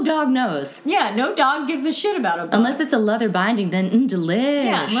 No dog knows. Yeah, no dog gives a shit about a book. Unless it's a leather binding, then delish.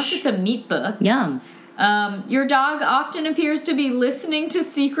 Yeah, unless it's a meat book. Yum. Your dog often appears to be listening to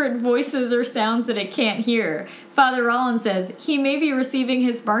secret voices or sounds that it can't hear. Father Rollins says he may be receiving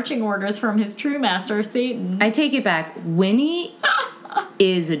his marching orders from his true master, Satan. I take it back. Winnie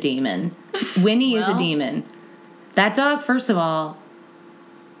is a demon. Winnie is a demon. That dog, first of all,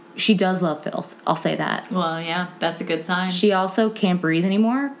 she does love filth. I'll say that. Well, yeah, that's a good sign. She also can't breathe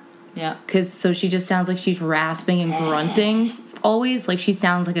anymore. Yeah. So she just sounds like she's rasping and grunting always. Like she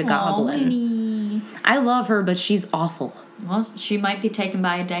sounds like a goblin. Winnie. I love her, but she's awful. Well, she might be taken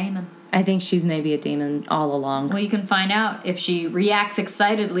by a demon. I think she's maybe a demon all along. Well, you can find out if she reacts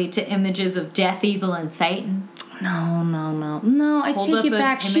excitedly to images of death, evil, and Satan. No, I take it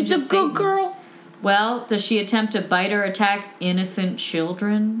back. She's a good girl. Well, does she attempt to bite or attack innocent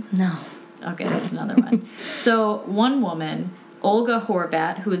children? No. Okay, that's another one. So, one woman, Olga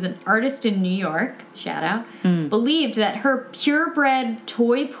Horvat, who is an artist in New York, shout out, believed that her purebred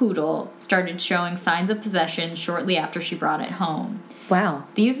toy poodle started showing signs of possession shortly after she brought it home. Wow.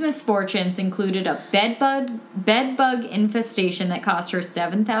 These misfortunes included a bedbug infestation that cost her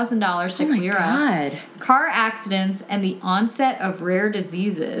 $7,000 to clear up, car accidents, and the onset of rare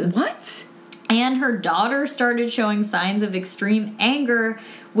diseases. What? And her daughter started showing signs of extreme anger,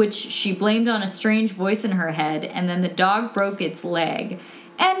 which she blamed on a strange voice in her head, and then the dog broke its leg.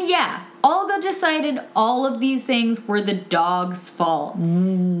 And yeah, Olga decided all of these things were the dog's fault.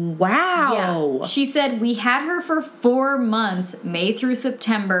 Wow. Yeah. She said, we had her for 4 months, May through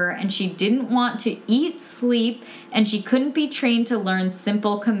September, and she didn't want to eat, sleep, and she couldn't be trained to learn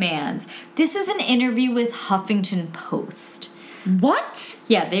simple commands. This is an interview with Huffington Post. What?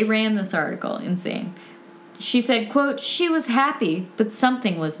 Yeah, they ran this article. Insane. She said, quote, she was happy, but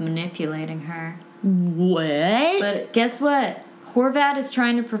something was manipulating her. What? But guess what? Horvat is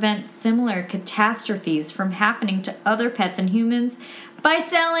trying to prevent similar catastrophes from happening to other pets and humans by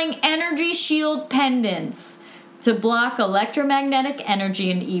selling energy shield pendants to block electromagnetic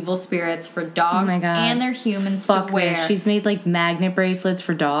energy and evil spirits for dogs and their humans to wear. This. She's made like magnet bracelets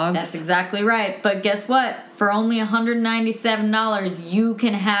for dogs. That's exactly right. But guess what? For only $197, you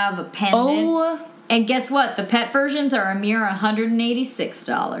can have a pendant. Oh. And guess what? The pet versions are a mere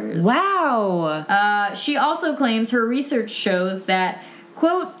 $186. Wow. She also claims her research shows that,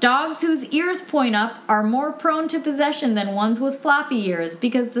 quote, dogs whose ears point up are more prone to possession than ones with floppy ears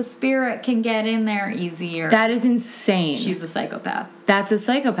because the spirit can get in there easier. That is insane. She's a psychopath. That's a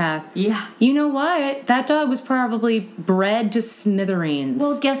psychopath. Yeah. You know what? That dog was probably bred to smithereens.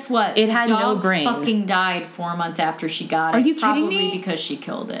 Well, guess what? It had no brain. The dog fucking died 4 months after she got it. Are you kidding me? Probably because she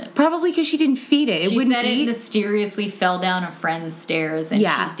killed it. Probably because she didn't feed it. She said it mysteriously fell down a friend's stairs, and she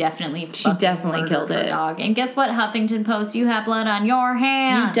definitely killed it. Dog. And guess what, Huffington Post? You have blood on your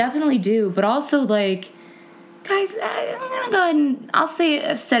hands. You definitely do, but also like, guys, I'm gonna go ahead and I've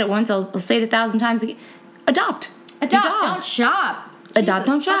said it once. I'll say it 1,000 times again. Adopt. Don't shop. Adopt,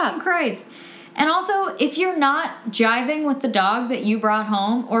 don't shop. Fucking Christ. And also, if you're not jiving with the dog that you brought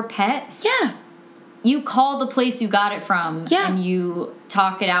home or pet, you call the place you got it from and you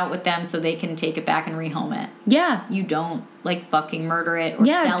talk it out with them so they can take it back and rehome it. Yeah. You don't like fucking murder it or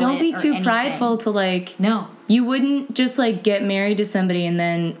sell it. Yeah, don't be too anything. prideful to like. No. You wouldn't just like get married to somebody and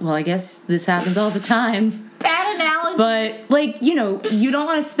then, well, I guess this happens all the time. Bad analogy. But like, you know, you don't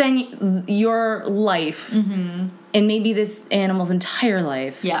want to spend your life and maybe this animal's entire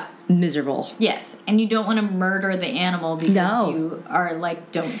life miserable. Yes, and you don't want to murder the animal because you are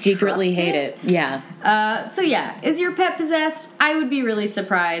like don't secretly trust hate it. Yeah. So yeah, is your pet possessed? I would be really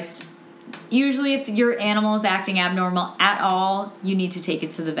surprised. Usually, if your animal is acting abnormal at all, you need to take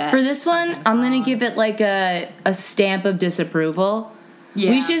it to the vet. For this one, I'm going to give it like a stamp of disapproval.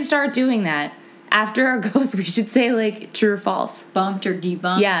 Yeah. We should start doing that. After our goes, we should say like true or false. Bunked or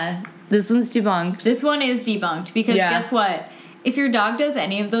debunked. Yeah. This one's debunked. This one is debunked because guess what? If your dog does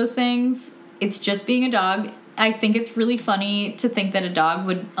any of those things, it's just being a dog. I think it's really funny to think that a dog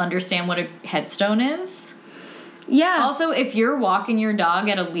would understand what a headstone is. Yeah. Also, if you're walking your dog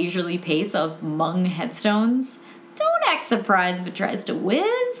at a leisurely pace among headstones, don't act surprised if it tries to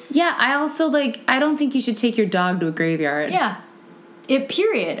whiz. Yeah, I also I don't think you should take your dog to a graveyard. Yeah.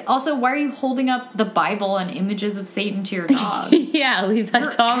 Period. Also, why are you holding up the Bible and images of Satan to your dog? Yeah, leave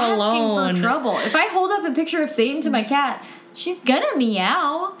that dog alone. Asking for trouble. If I hold up a picture of Satan to my cat, she's gonna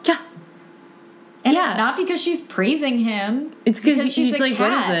meow. Yeah. And it's not because she's praising him. It's because she's like, cat.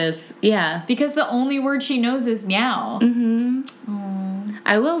 What is this? Yeah. Because the only word she knows is meow. Mm-hmm.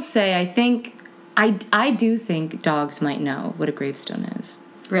 I will say, I think I do think dogs might know what a gravestone is.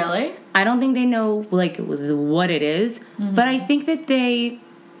 Really? I don't think they know, like, what it is, but I think that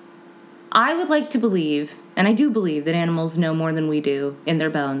I would like to believe, and I do believe, that animals know more than we do in their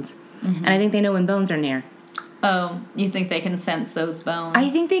bones. And I think they know when bones are near. Oh, you think they can sense those bones? I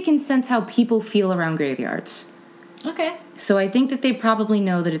think they can sense how people feel around graveyards. Okay. So I think that they probably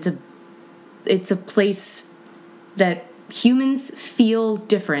know that it's a place that humans feel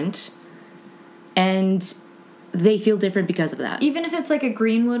different, and they feel different because of that. Even if it's like a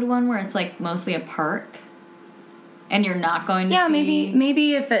Greenwood one where it's like mostly a park, and you're not going to see...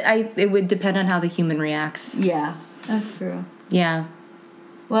 maybe if it would depend on how the human reacts. Yeah, that's true. Yeah.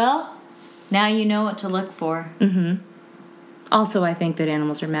 Well, now you know what to look for. Also, I think that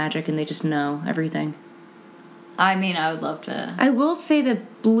animals are magic and they just know everything. I mean, I would love to... I will say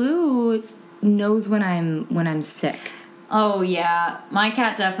that Blue knows when I'm sick. Oh, yeah. My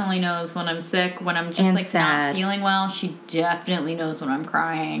cat definitely knows when I'm sick, when I'm just, And like, sad. not feeling well. She definitely knows when I'm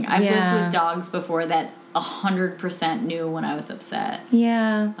crying. I've lived with dogs before that 100% knew when I was upset.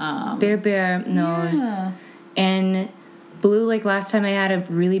 Yeah. Bear knows. Yeah. And Blue, like, last time I had a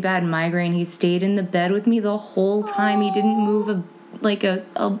really bad migraine, he stayed in the bed with me the whole time. He didn't move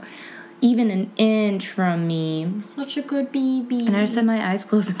even an inch from me. Such a good baby. And I just had my eyes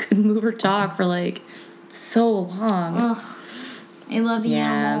closed and couldn't move or talk for, like, so long. Ugh. I love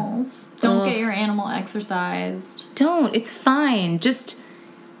animals. Don't get your animal exercised. Don't. It's fine. Just...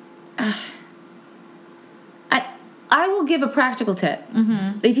 I will give a practical tip.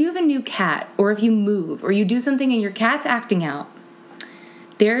 If you have a new cat, or if you move, or you do something and your cat's acting out,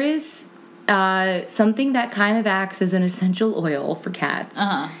 there is something that kind of acts as an essential oil for cats.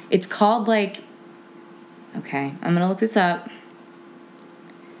 It's called, like... Okay, I'm going to look this up.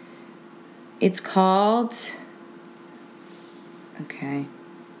 It's called... Okay.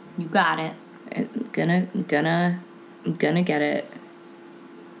 You got it. I'm gonna get it.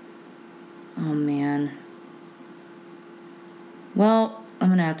 Oh, man. Well, I'm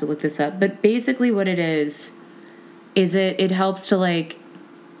gonna have to look this up. But basically what it is it helps to, like,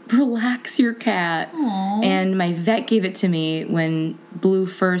 relax your cat. Aww. And my vet gave it to me when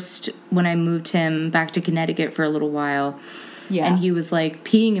I moved him back to Connecticut for a little while. Yeah. And he was, like,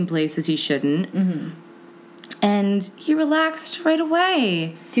 peeing in places he shouldn't. And he relaxed right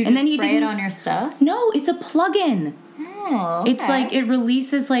away. Do you just spray it on your stuff? No, it's a plug-in. Oh, okay. It's like, it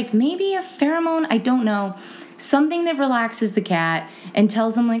releases, like, maybe a pheromone, I don't know. Something that relaxes the cat and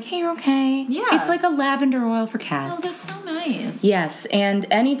tells them, like, hey, you're okay. Yeah. It's like a lavender oil for cats. Oh, that's so nice. Yes, and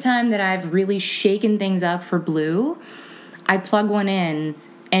anytime that I've really shaken things up for Blue, I plug one in,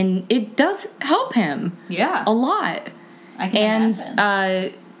 and it does help him. Yeah. A lot. I can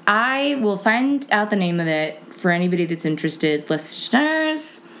imagine. I will find out the name of it for anybody that's interested,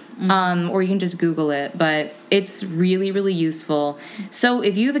 listeners, or you can just Google it, but it's really, really useful. So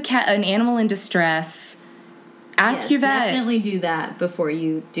if you have an animal in distress, ask your vet. Definitely do that before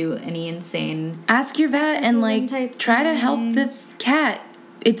you do any insane... Ask your vet and, like, try to help the cat.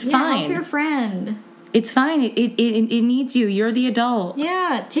 It's fine. Help your friend. It's fine. It needs you. You're the adult.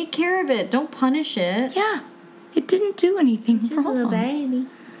 Yeah, take care of it. Don't punish it. Yeah. It didn't do anything wrong. It's just a little baby.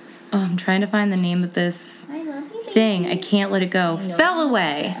 Oh, I'm trying to find the name of this thing. I can't let it go.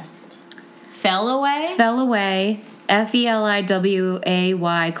 Feliway. Feliway? Feliway.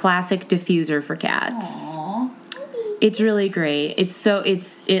 Feliway classic diffuser for cats. Aww. It's really great.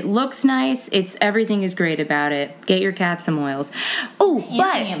 It looks nice. Everything is great about it. Get your cat some oils. Oh,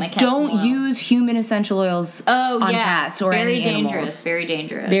 but don't use human essential oils on cats or any animals. Very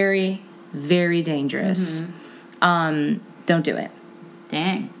dangerous. Very, very dangerous. Don't do it.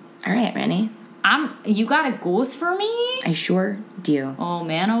 Dang. All right, Rennie. You got a goose for me? I sure do. Oh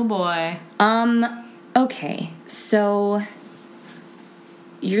man, oh boy. Okay, so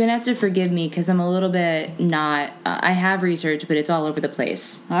you're gonna have to forgive me because I'm a little bit not. I have research, but it's all over the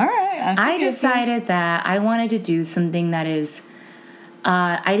place. All right. I decided that I wanted to do something that is.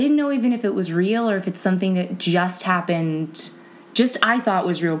 I didn't know even if it was real or if it's something that just happened. Just I thought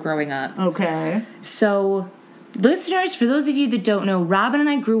was real growing up. Okay. So, listeners, for those of you that don't know, Robin and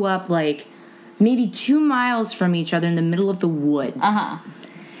I grew up like maybe 2 miles from each other in the middle of the woods.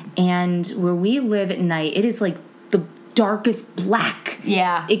 And where we live at night, it is like the darkest black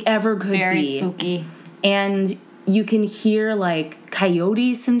it ever could be. Very spooky. And you can hear like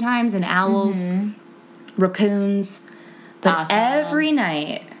coyotes sometimes and owls, raccoons. But every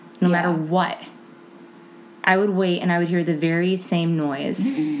night, no matter what, I would wait and I would hear the very same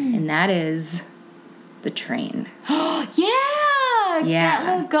noise. And that is the train. Yeah.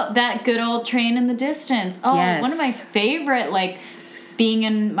 That good old train in the distance. Oh, yes. One of my favorite, like, being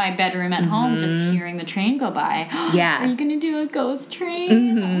in my bedroom at home, just hearing the train go by. Yeah. Are you going to do a ghost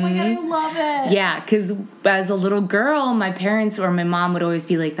train? Oh my God, I love it. Yeah, because as a little girl, my parents or my mom would always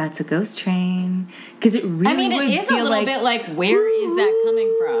be like, "That's a ghost train," because it really would it is a feel little bit like, where is that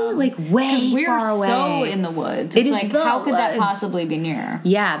coming from? Like way far away. We're so in the woods. It It's is like, the how could that woods. possibly be near?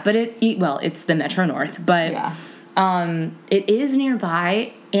 Yeah, but it's the Metro North, but Yeah. it is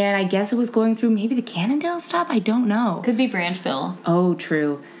nearby, and I guess it was going through maybe the Cannondale stop. I don't know. Could be Branchville. Oh,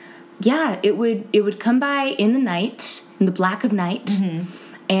 true. Yeah, it would come by in the night, in the black of night,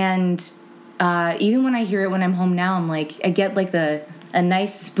 and even when I hear it when I'm home now, I'm like, I get like a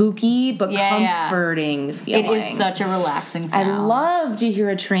nice spooky but comforting feeling. It is such a relaxing sound. I love to hear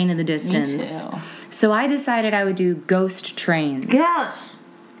a train in the distance. Me too. So I decided I would do ghost trains. Yeah.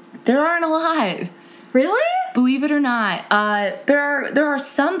 There aren't a lot. Really? Believe it or not, there are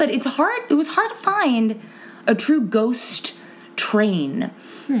some, but it's hard. It was hard to find a true ghost train.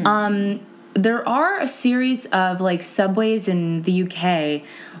 There are a series of like subways in the UK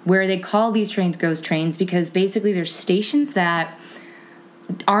where they call these trains ghost trains because basically they're stations that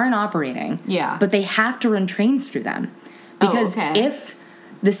aren't operating. Yeah. But they have to run trains through them because if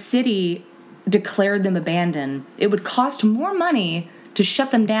the city declared them abandoned, it would cost more money to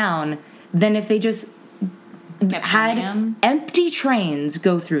shut them down than if they just had empty trains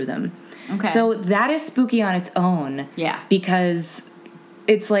go through them. Okay. So that is spooky on its own. Yeah. Because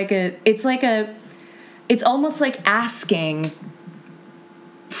it's almost like asking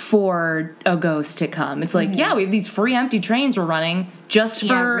for a ghost to come. It's like, yeah, we have these free empty trains we're running just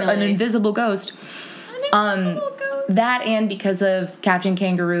for an invisible ghost. That and because of Captain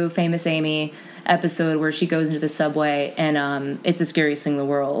Kangaroo, Famous Amy episode where she goes into the subway and it's the scariest thing in the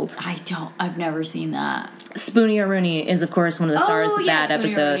world. I've never seen that. Spoonie Rooney is of course one of the stars of that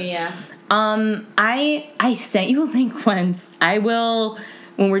episode. Rooney, yeah. I sent you a link once. I will,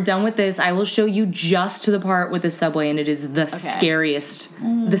 when we're done with this, I will show you just the part with the subway, and it is the scariest.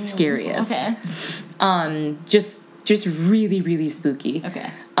 The scariest. Okay. Just really, really spooky.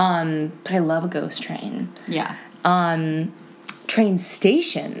 Okay. But I love a ghost train. Yeah. Train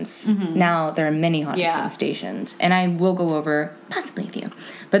stations. Now, there are many haunted train stations, and I will go over possibly a few.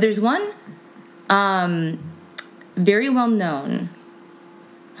 But there's one very well known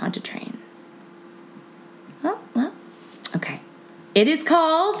haunted train. Well, okay. It is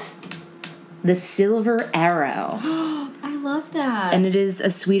called the Silver Arrow. I love that. And it is a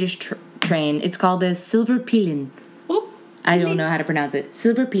Swedish train. It's called the Silverpilen. I don't know how to pronounce it.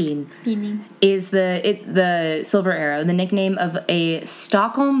 Silverpilen is the Silver Arrow, the nickname of a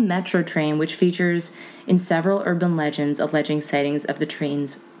Stockholm metro train, which features in several urban legends alleging sightings of the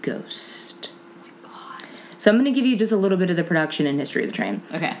train's ghost. Oh my God! So I'm going to give you just a little bit of the production and history of the train.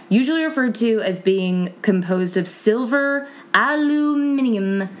 Okay. Usually referred to as being composed of silver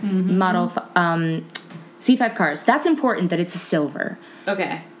aluminium model C5 cars. That's important that it's silver.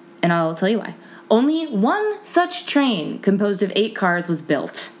 Okay. And I'll tell you why. Only one such train composed of 8 cars was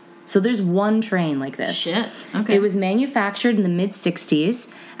built. So there's one train like this. Shit. Okay. It was manufactured in the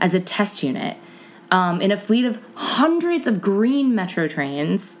mid-60s as a test unit. In a fleet of hundreds of green metro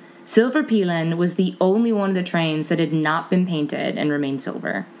trains, Silverpilen was the only one of the trains that had not been painted and remained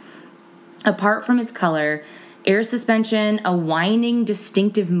silver. Apart from its color, air suspension, a whining,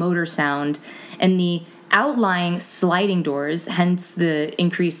 distinctive motor sound, and the outlying sliding doors, hence the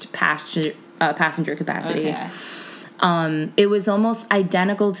increased passenger capacity. Okay. It was almost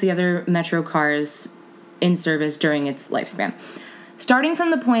identical to the other metro cars in service during its lifespan. Starting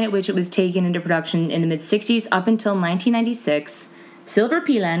from the point at which it was taken into production in the mid-60s up until 1996,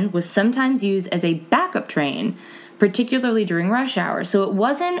 Silverpilen was sometimes used as a backup train, particularly during rush hour, so it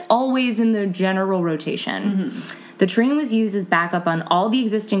wasn't always in the general rotation. The train was used as backup on all the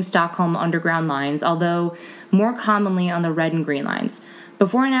existing Stockholm Underground lines, although more commonly on the red and green lines.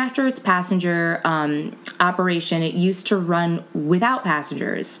 Before and after its passenger operation, it used to run without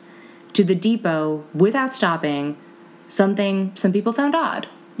passengers to the depot without stopping, something some people found odd.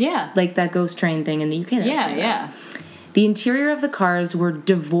 Yeah. Like that ghost train thing in the UK. Yeah. The interior of the cars were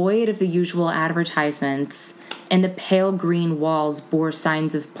devoid of the usual advertisements, and the pale green walls bore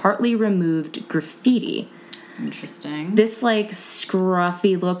signs of partly removed graffiti. Interesting. This, like,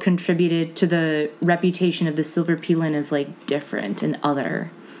 scruffy look contributed to the reputation of the Silverpilen as, like, different and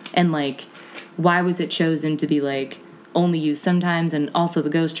other. And, like, why was it chosen to be, like, only used sometimes and also the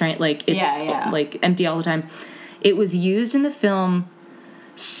ghost train? Like, it's, like, empty all the time. It was used in the film...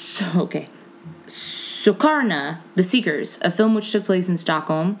 Sokarna, The Seekers, a film which took place in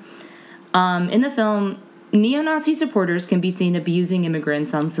Stockholm. In the film, neo-Nazi supporters can be seen abusing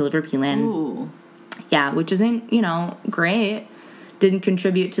immigrants on Silverpilen. Ooh. Yeah, which isn't, great. didn't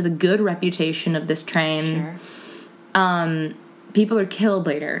contribute to the good reputation of this train. Sure. People are killed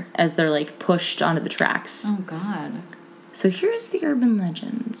later as they're, like, pushed onto the tracks. Oh, God. So here's the urban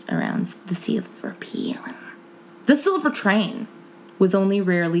legends around the Silver Peeling. The Silver Train was only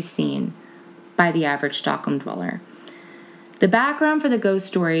rarely seen by the average Stockholm dweller. The background for the ghost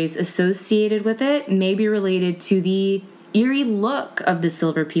stories associated with it may be related to the eerie look of the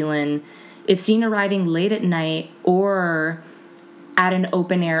Silver Peeling if seen arriving late at night or at an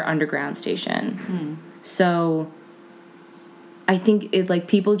open-air underground station. So I think it, like,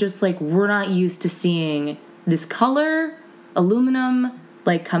 people just, like, were not used to seeing this color, aluminum,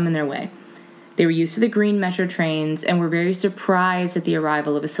 like, come in their way. They were used to the green metro trains and were very surprised at the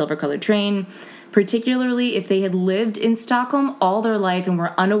arrival of a silver-colored train, particularly if they had lived in Stockholm all their life and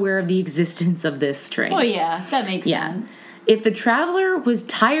were unaware of the existence of this train. Oh, yeah, that makes sense. If the traveler was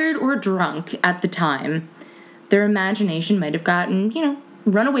tired or drunk at the time, their imagination might have gotten,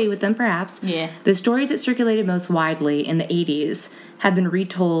 run away with them, perhaps. Yeah. The stories that circulated most widely in the 80s have been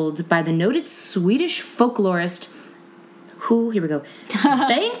retold by the noted Swedish folklorist, here we go,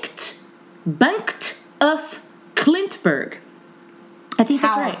 Bengt of Klintberg. I think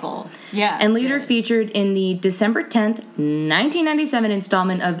that's right. Powerful. Yeah. And later featured in the December 10th, 1997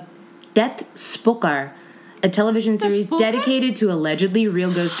 installment of Det Spokar, a television series dedicated to allegedly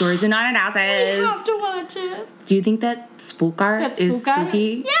real ghost stories and haunted houses. You have to watch it. Do you think that Spokar is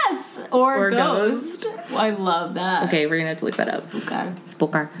spooky? Yes. Or ghost. I love that. Okay, we're going to have to look that up.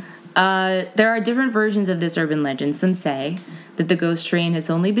 Spokar. There are different versions of this urban legend. Some say that the ghost train has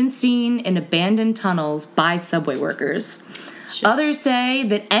only been seen in abandoned tunnels by subway workers. Sure. Others say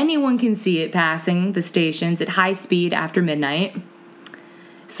that anyone can see it passing the stations at high speed after midnight.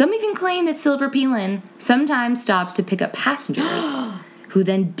 Some even claim that Silver Peeling sometimes stops to pick up passengers who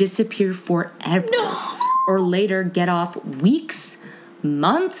then disappear forever or later get off weeks,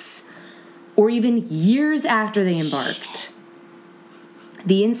 months, or even years after they embarked.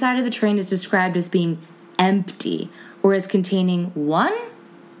 The inside of the train is described as being empty or as containing one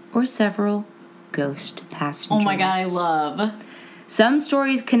or several ghost passengers. Oh my God, I love. Some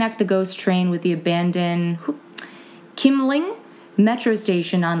stories connect the ghost train with the abandoned Kimling metro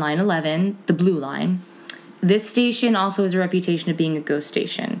station on Line 11, the Blue Line. This station also has a reputation of being a ghost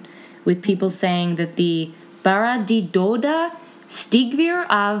station, with people saying that the Bara de Doda Stigvir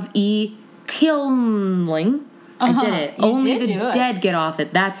av I Kimling. I did it. Only the dead get off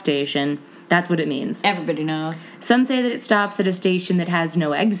at that station. That's what it means. Everybody knows. Some say that it stops at a station that has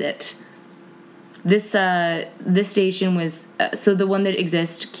no exit. This station was, so the one that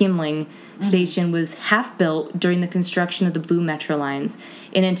exists, Kimling Station, was half built during the construction of the Blue Metro lines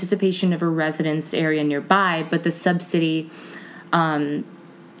in anticipation of a residence area nearby, but the sub-city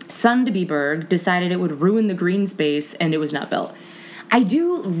Sundebyberg decided it would ruin the green space and it was not built. I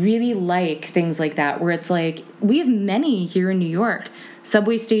do really like things like that, where it's like, we have many here in New York,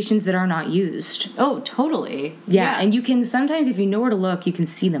 subway stations that are not used. Oh, totally. Yeah, and you can, sometimes if you know where to look, you can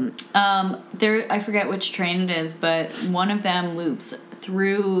see them. I forget which train it is, but one of them loops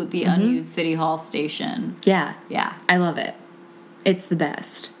through the unused City Hall station. Yeah. Yeah. I love it. It's the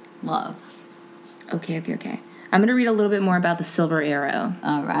best. Love. Okay. I'm going to read a little bit more about the Silver Arrow.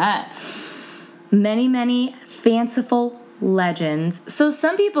 All right. Many fanciful legends. So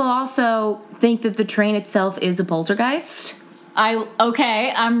some people also think that the train itself is a poltergeist.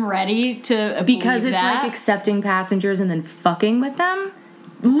 I'm ready to because it's that. like accepting passengers and then fucking with them.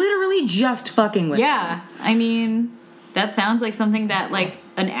 Literally just fucking with them. Yeah. I mean, that sounds like something that like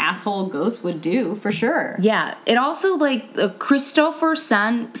an asshole ghost would do for sure. Yeah. It also like Christopher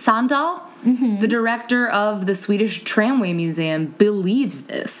Sandal, the director of the Swedish Tramway Museum, believes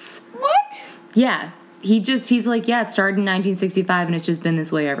this. What? Yeah. He's like, yeah, it started in 1965 and it's just been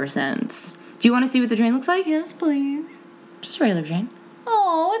this way ever since. Do you want to see what the train looks like? Yes, please. Just a regular train.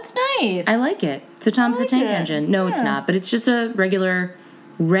 Oh, it's nice. I like it. It's a Thomas the Tank Engine. No, it's not, but it's just a regular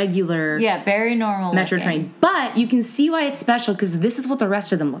yeah, very normal metro looking train. But you can see why it's special because this is what the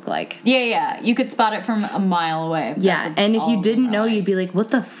rest of them look like. Yeah. You could spot it from a mile away. Yeah, and if you didn't know, you'd be like, what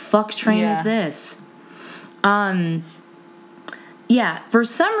the fuck train is this? Yeah, for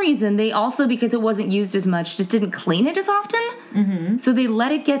some reason, they also, because it wasn't used as much, just didn't clean it as often. Mm-hmm. So they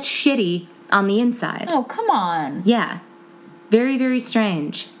let it get shitty on the inside. Oh, come on. Yeah. Very, very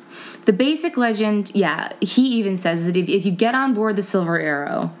strange. The basic legend, he even says that if you get on board the Silver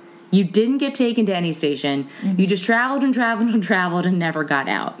Arrow, you didn't get taken to any station. Mm-hmm. You just traveled and never got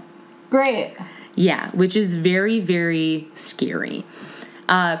out. Great. Yeah, which is very, very scary.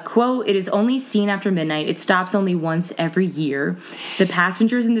 Quote, "It is only seen after midnight. It stops only once every year. The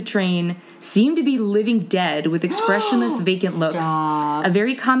passengers in the train seem to be living dead with expressionless, vacant looks. Stop. A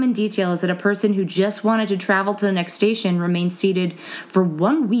very common detail is that a person who just wanted to travel to the next station remained seated for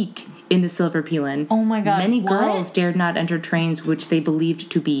 1 week in the Silver Pelin. Oh my God, Many what? girls dared not enter trains which they believed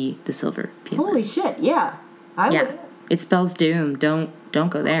to be the Silver Pelin." Holy shit, yeah. I Yeah, would. it spells doom. Don't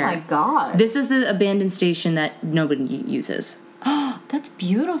go there. Oh my god. This is the abandoned station that nobody uses. That's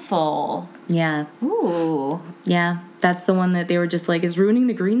beautiful. Yeah. Ooh. Yeah, that's the one that they were just like, is ruining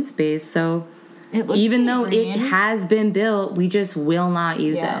the green space. So It looks even though green. it has been built, we just will not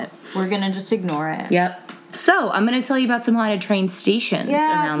use Yeah. it. We're gonna just ignore it. Yep. So I'm going to tell you about some haunted train stations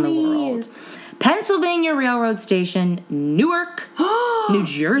around the world. please. Pennsylvania Railroad Station, Newark, New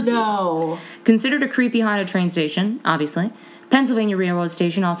Jersey. No. Considered a creepy haunted train station, obviously. Pennsylvania Railroad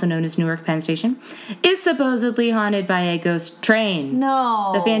Station, also known as Newark Penn Station, is supposedly haunted by a ghost train.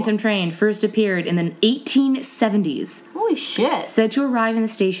 No. The Phantom Train first appeared in the 1870s. Holy shit. Said to arrive in the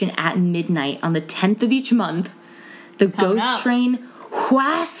station at midnight on the 10th of each month. The ghost up. train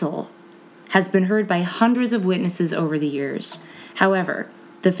whistle has been heard by hundreds of witnesses over the years. However,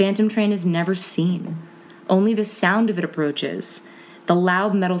 the Phantom Train is never seen. Only the sound of it approaches. The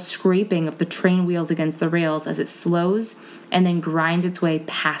loud metal scraping of the train wheels against the rails as it slows and then grinds its way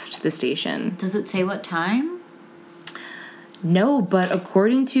past the station. Does it say what time? No, but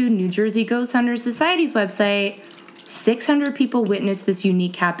according to New Jersey Ghost Hunters Society's website, 600 people witnessed this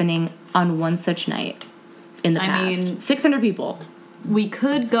unique happening on one such night in the I past. mean- 600 people. We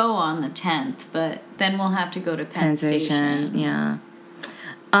could go on the 10th, but then we'll have to go to Penn Station. Yeah.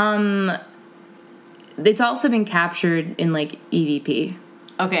 It's also been captured in like EVP.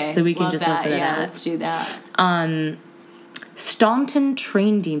 Okay. So we can love just that. listen to yeah, that. let's do that. Staunton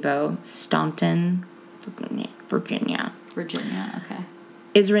Train Depot, Staunton, Virginia, Okay.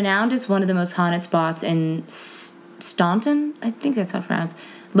 is renowned as one of the most haunted spots in Staunton, I think that's how it's pronounced,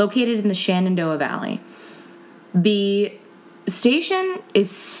 located in the Shenandoah Valley. The station is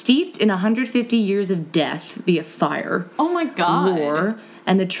steeped in 150 years of death via fire, Oh my God. war,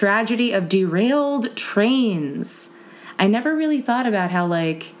 and the tragedy of derailed trains. I never really thought about how,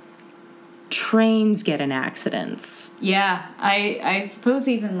 like, trains get in accidents. Yeah, I suppose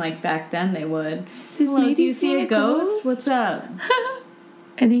even like back then they would. Is Hello, maybe do you see seeing a a ghost? ghost? What's up?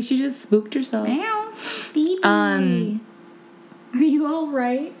 I think she just spooked herself. Meow. Baby. Are you all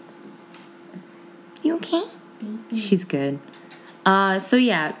right? You okay? She's good. So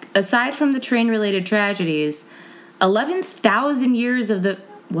yeah, aside from the train-related tragedies, 11,000 years of the...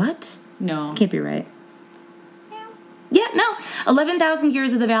 What? No. Can't be right. Yeah, no. 11,000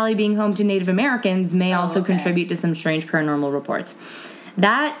 years of the valley being home to Native Americans may also okay. contribute to some strange paranormal reports.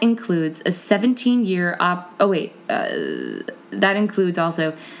 That includes a 17-year that includes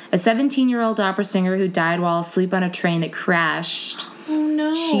also a 17-year-old opera singer who died while asleep on a train that crashed. Oh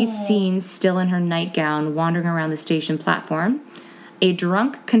no. She's seen still in her nightgown wandering around the station platform. A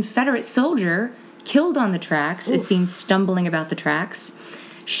drunk Confederate soldier killed on the tracks is seen stumbling about the tracks.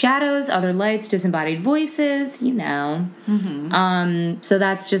 Shadows, other lights, disembodied voices, you know. So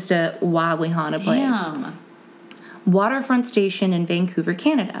that's just a wildly haunted place. Damn. Waterfront Station in Vancouver,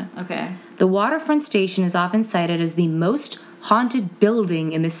 Canada. Okay. The Waterfront Station is often cited as the most haunted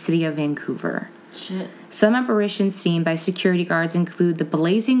building in the city of Vancouver. Shit. Some apparitions seen by security guards include the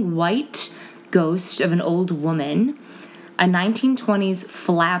blazing white ghost of an old woman, a 1920s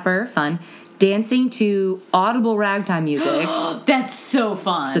flapper, fun, dancing to audible ragtime music, That's so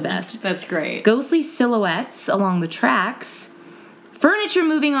fun. It's the best. That's great. ghostly silhouettes along the tracks, furniture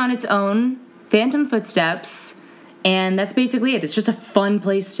moving on its own, phantom footsteps, and that's basically it. It's just a fun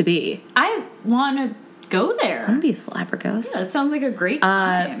place to be. I want to go I'm there. gonna be a flapper ghost. That sounds like a great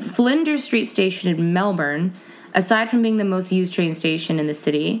time. Flinders Street Station in Melbourne, aside from being the most used train station in the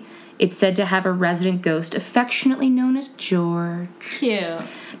city, it's said to have a resident ghost affectionately known as George. Cute.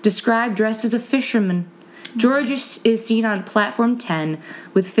 Described dressed as a fisherman. George is seen on platform 10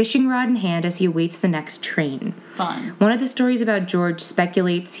 with fishing rod in hand as he awaits the next train. Fun. One of the stories about George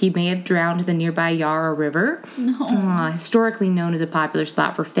speculates he may have drowned in the nearby Yarra River, historically known as a popular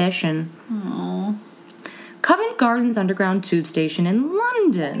spot for fishing. Covent Garden's underground tube station in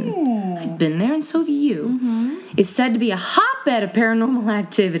London, I've been there and so have you, is said to be a hotbed of paranormal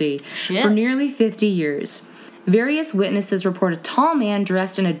activity Shit. for nearly 50 years. Various witnesses report a tall man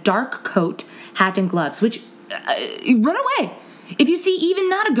dressed in a dark coat, hat, and gloves, which, run away if you see even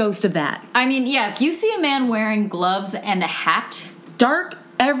not a ghost of that. I mean, yeah, if you see a man wearing gloves and a hat, Dark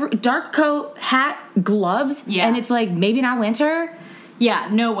coat, hat, gloves, Yeah. and it's like maybe not winter. Yeah,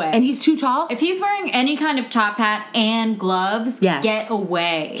 no way. And he's too tall. if he's wearing any kind of top hat and gloves, Yes. get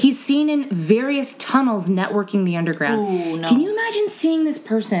away. He's seen in various tunnels networking the underground. Ooh, no. Can you imagine seeing this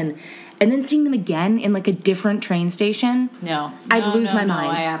person and then seeing them again in like a different train station? No. I'd No, lose no, my no,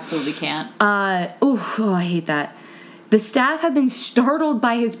 mind. I absolutely can't. I hate that. The staff have been startled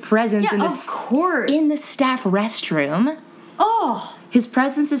by his presence Yeah, in of course. in the staff restroom. Oh. His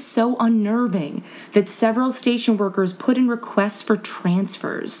presence is so unnerving that several station workers put in requests for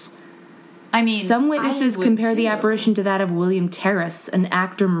transfers. I mean, Some witnesses I would compare the too. apparition to that of William Terrace, an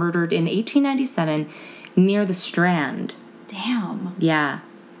actor murdered in 1897 near the Strand. Damn. Yeah.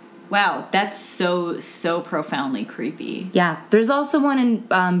 Wow, that's so profoundly creepy. Yeah. There's also one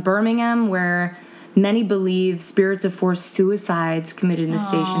in Birmingham where many believe spirits of forced suicides committed in the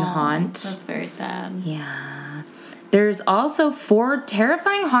station haunt. That's very sad. Yeah. There's also 4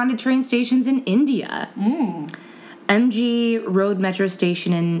 terrifying haunted train stations in India. MG Road Metro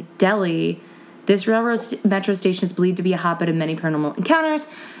Station in Delhi. This metro station is believed to be a hotbed of many paranormal encounters.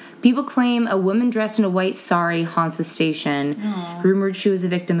 People claim a woman dressed in a white sari haunts the station. Rumored she was a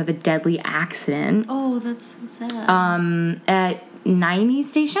victim of a deadly accident. Oh, that's so sad. At Naini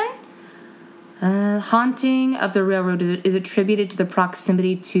Station, haunting of the railroad is attributed to the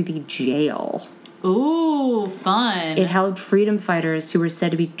proximity to the jail. Ooh, fun. It held freedom fighters who were said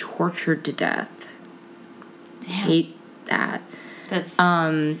to be tortured to death. Damn. Hate that. That's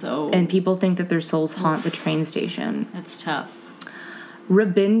so... And people think that their souls haunt the train station. That's tough.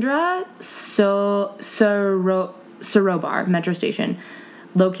 Rabindra Sarobar Metro Station,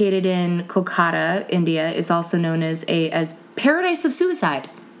 located in Kolkata, India, is also known as Paradise of Suicide.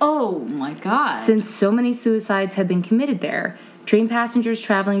 Oh, my God. Since so many suicides have been committed there, train passengers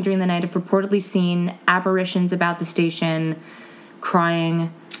traveling during the night have reportedly seen apparitions about the station,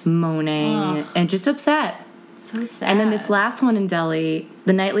 crying, moaning, and just upset. So sad. And then this last one in Delhi,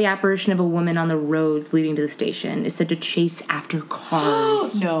 the nightly apparition of a woman on the roads leading to the station is said to chase after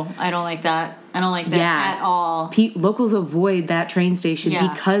cars. No, I don't like that. I don't like that at all. Locals avoid that train station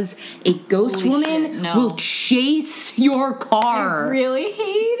because a ghost Holy woman shit, no. will chase your car. I really hate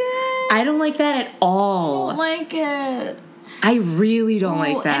it. I don't like that at all. I don't like it. I really don't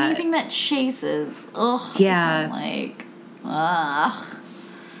Ooh, like that. Anything that chases. Ugh. Yeah. I don't like. Ugh.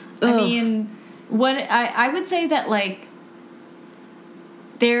 I mean, what I would say that, like,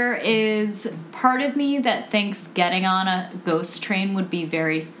 there is part of me that thinks getting on a ghost train would be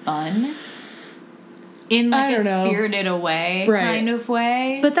very fun. In, like, a spirited away kind of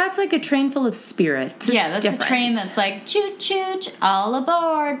way. But that's like a train full of spirits. Yeah, that's different. a train that's like, choo-choo, all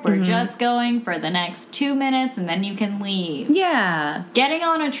aboard. We're just going for the next 2 minutes, and then you can leave. Yeah. Getting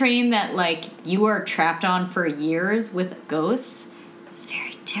on a train that, like, you are trapped on for years with ghosts is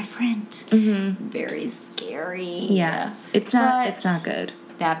very different. Mm-hmm. Very scary. Yeah. It's not good.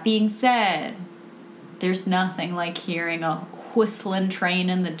 That being said, there's nothing like hearing a whistling train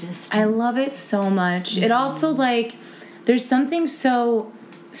in the distance. I love it so much. It also, like, there's something so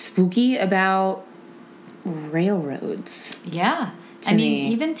spooky about railroads. Yeah. To me.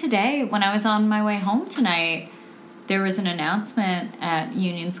 Even today, when I was on my way home tonight, there was an announcement at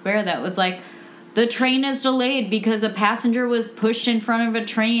Union Square that was like, the train is delayed because a passenger was pushed in front of a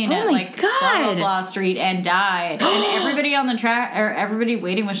train at, like, blah, blah, blah street and died. And everybody on the track, or everybody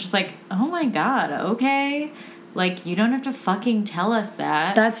waiting was just like, oh my God, okay. Like, you don't have to fucking tell us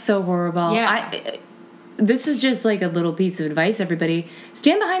that. That's so horrible. Yeah. This is just like a little piece of advice, everybody.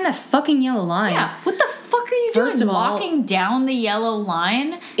 Stand behind that fucking yellow line. Yeah. What the fuck are you First doing of all- walking down the yellow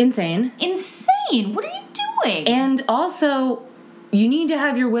line? Insane. Insane. What are you doing? And also, you need to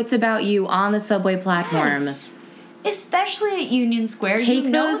have your wits about you on the subway platform. Yes. Especially at Union Square. Take you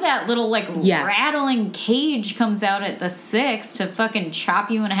know those- that little, like, Yes. rattling cage comes out at the 6 to fucking chop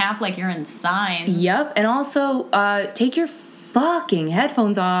you in half like you're in Signs. Yep. And also, take your fucking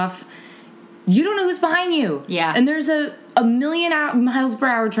headphones off. You don't know who's behind you. Yeah. And there's a million miles per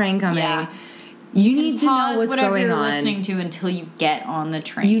hour train coming. Yeah. You need to know Pause what's whatever going you're on. listening to until you get on the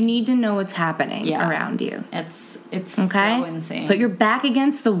train. You need to know what's happening Yeah. around you. It's Okay? so insane. Put your back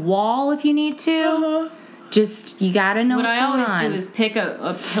against the wall if you need to. Just, you gotta know What what's I going always on. do is pick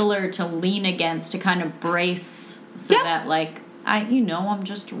a pillar to lean against to kind of brace so Yep. that, like, I'm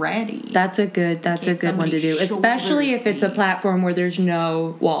just ready. That's a good one somebody to do. Especially if it's a shoulders me. platform where there's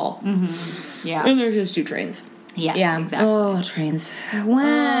no wall. Yeah. And there's just 2 trains. Yeah, exactly. Oh, trains. When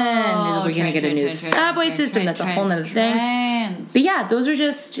are we going to get a new subway system? That's a whole nother thing. Trains. But yeah, those are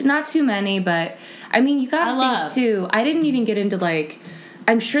just not too many. But I mean, you got to think too. I didn't even get into, like,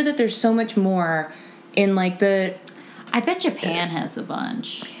 I'm sure that there's so much more in, like, I bet Japan has a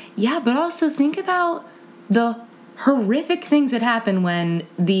bunch. Yeah, but also think about the horrific things that happened when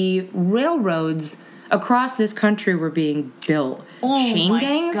the railroads across this country were being built. Chain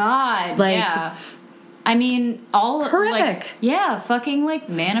gangs. God, Like, yeah. I mean, all horrific. Like, yeah, fucking like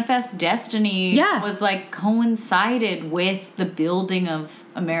Manifest Destiny Yeah. was like coincided with the building of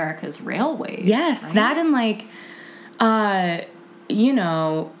America's railways. Yes, right? that and like, you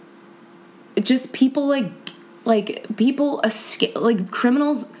know, just people like people escape, like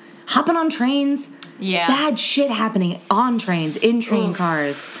criminals hopping on trains. Yeah. Bad shit happening on trains, in train Oof.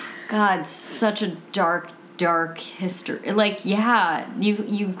 cars. God, such a dark history. Like, yeah,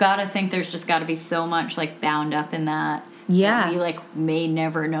 you've got to think there's just got to be so much like bound up in that. Yeah. That we like may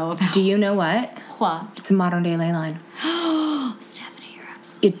never know about. Do you know what? What? It's a modern day ley line. Stephanie, you're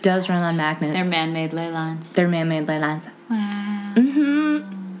absolutely. It does run on magnets. They're man-made ley lines. They're man-made ley lines. Wow.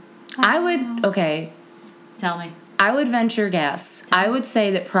 I would, okay, Tell me. I would venture guess. I would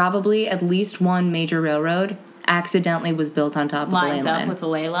say that probably at least one major railroad accidentally was built on top of a ley Lines up line. with a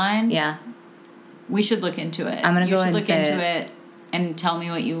ley line. Yeah. We should look into it. I'm gonna you go ahead should and look say into it and tell me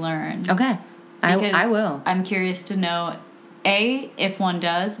what you learned. Okay. I Because will. I'm curious to know, A, if one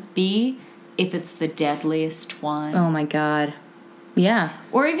does, B, if it's the deadliest one. Oh my god. Yeah.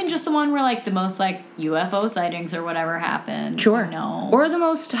 Or even just the one where like the most like UFO sightings or whatever happened. Sure. No. Or the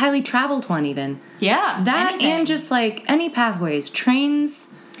most highly traveled one even. yeah. That anything. and just like any pathways,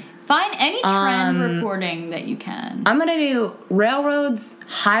 trains. find any trend reporting that you can. I'm gonna do railroads,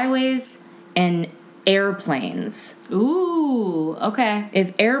 highways, and airplanes. Ooh, okay.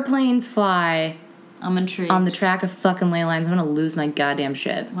 If airplanes fly I'm intrigued. on the track of fucking ley lines, I'm gonna lose my goddamn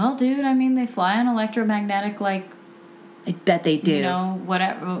shit. well, dude, I mean, they fly on electromagnetic, like, I bet they do. you know,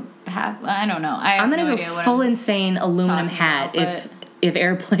 whatever. I don't know. I have I'm gonna no go idea what full I'm, insane aluminum talking hat about, if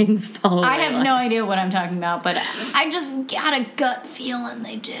airplanes follow. I ley have lines. no idea what I'm talking about, but I just got a gut feeling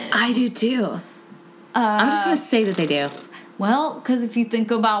they did. I do too. I'm just gonna say that they do. Well, because if you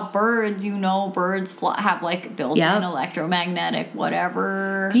think about birds, you know birds have like built-in Yep. electromagnetic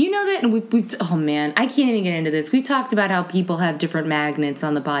whatever. Do you know that? And we oh man, I can't even get into this. We've talked about how people have different magnets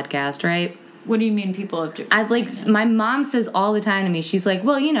on the podcast, right? What do you mean people have different? I like my mom says all the time to me. She's like,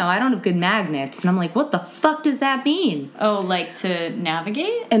 "Well, you know, I don't have good magnets," and I'm like, "What the fuck does that mean?" Oh, like to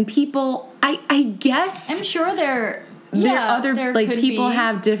navigate? And people, I guess I'm sure there like could people be.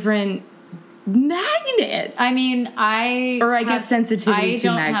 have different magnets. I mean, guess sensitivity I to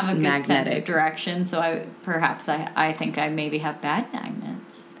don't have a good sense magnetic. of direction, so I think I maybe have bad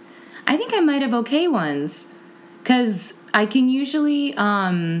magnets. I think I might have okay ones, because I can usually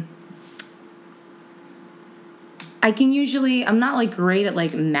I'm not like great at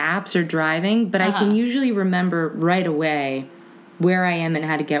like maps or driving, but I can usually remember right away where I am and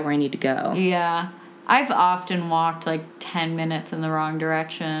how to get where I need to go. Yeah. I've often walked like 10 minutes in the wrong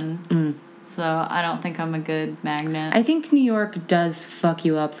direction. So I don't think I'm a good magnet. I think New York does fuck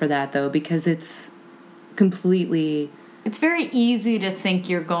you up for that though, because it's completely It's very easy to think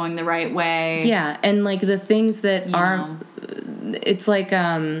you're going the right way. yeah, and like the things that You are it's like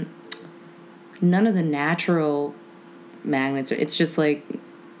none of the natural magnets it's just like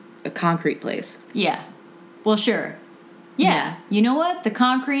a concrete place. Yeah. Well, sure. Yeah. You know what? The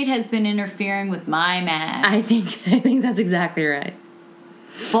concrete has been interfering with my mag. I think that's exactly right.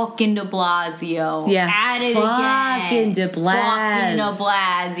 Fucking de Blasio. Yeah, At it fucking again. de Blas. Fucking de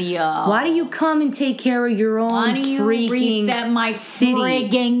Blasio. Why do you come and take care of your own Why do you freaking reset my city?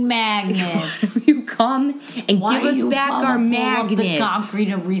 frigging magnets? You come and Why give do us you back come our and pull up the magnets. concrete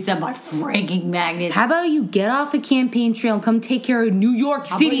and reset my frigging magnets? How about you get off the campaign trail and come take care of New York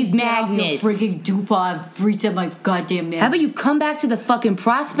How about City's you get off your magnets? frigging dupa and reset my goddamn magnets? How about you come back to the fucking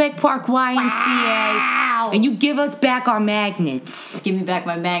Prospect Park YMCA Wow. and you give us back our magnets? Give me back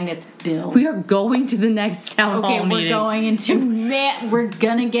my magnets, Bill. We are going to the next town Okay, hall we're meeting. going into we're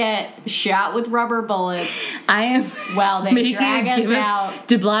gonna get shot with rubber bullets. I am While they making drag us give out,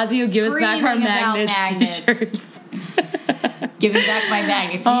 De Blasio give us back our screaming about magnets magnets. t-shirts. Give me back my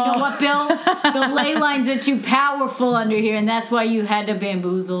magnets. You know what, Bill? The ley lines are too powerful under here, and that's why you had to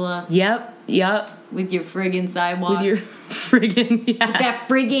bamboozle us Yep. with your friggin' sidewalk. With your friggin' yeah. that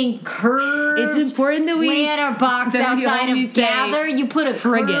friggin' curved It's important that we planter box that we outside only of say Gather. You put a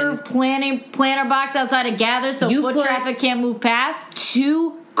friggin'. curved planter box outside of Gather so You foot put- traffic can't move past.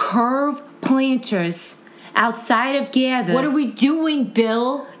 2 curve planters outside of Gather. What are we doing,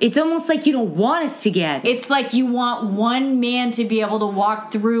 Bill? It's almost like you don't want us together. It's like you want one man to be able to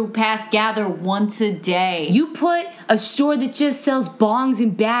walk through past Gather once a day. You put a store that just sells bongs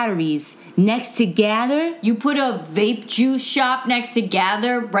and batteries next to Gather. You put a vape juice shop next to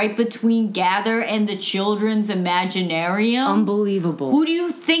Gather, right between Gather and the Children's Imaginarium. Unbelievable. Who do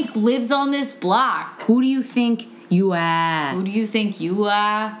you think lives on this block? Who do you think you are? Who do you think you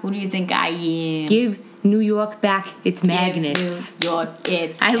are? Who do you think I am? Give New York back its magnets. Give New York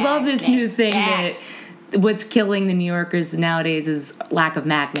its I love this new magnets thing back. that what's killing the New Yorkers nowadays is lack of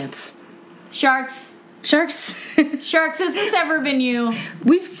magnets. Sharks, Sharks. has this ever been you?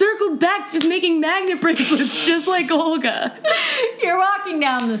 We've circled back to just making magnet bracelets just like Olga. You're walking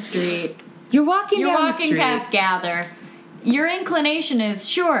down the street. You're walking You're down the walking street. past Gather. Your inclination is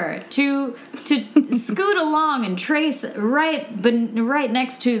sure to scoot along and trace right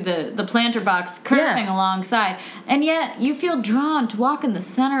next to the planter box curving Yeah. alongside, and yet you feel drawn to walk in the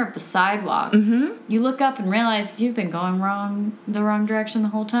center of the sidewalk. Mm-hmm. You look up and realize you've been going the wrong direction the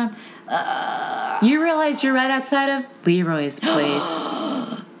whole time. You realize you're right outside of Leroy's place.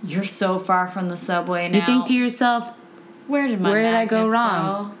 You're so far from the subway now. You think to yourself, where did I go magnets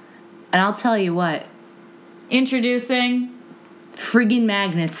wrong? go? and I'll tell you what, Introducing friggin'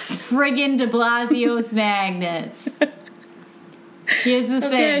 magnets. friggin' de Blasio's magnets. Here's the Okay.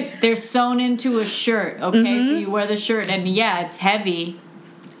 thing. They're sewn into a shirt, okay? So you wear the shirt, and yeah, it's heavy,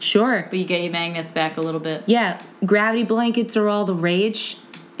 Sure. but you get your magnets back a little bit. Yeah, gravity blankets are all the rage.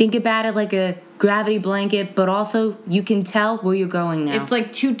 Think about it like a gravity blanket, but also you can tell where you're going now. It's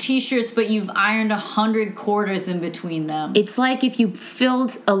like 2 t-shirts, but you've ironed 100 quarters in between them. It's like if you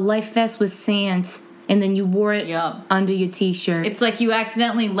filled a life vest with sand and then you wore it Yup. under your t-shirt. It's like you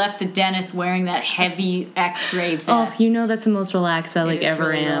accidentally left the dentist wearing that heavy x-ray vest. Oh, you know that's the most relaxed I is ever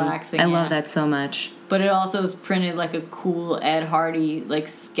really am. relaxing, I yeah. love that so much. But it also is printed like a cool Ed Hardy like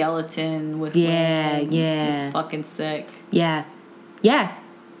skeleton with Yeah, wings. yeah. It's fucking sick. Yeah. Yeah.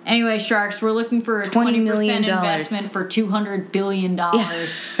 Anyway, Sharks, we're looking for a $20 20% million. investment for $200 billion.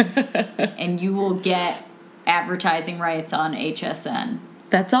 And you will get advertising rights on HSN.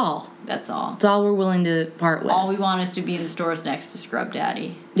 That's all. That's all. That's all we're willing to part with. All we want is to be in the stores next to Scrub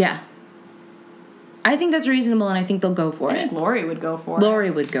Daddy. Yeah. I think that's reasonable, and I think they'll go for I it. think Lori would go for it.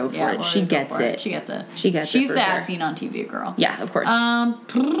 Lori would go for Yeah, it. Lori She would go gets for it. She gets it. She gets it She's for that sure. seen on TV girl. Yeah, of course.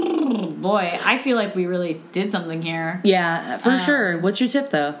 Boy, I feel like we really did something here. Yeah, for sure. What's your tip,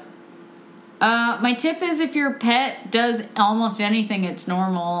 though? My tip is if your pet does almost anything, it's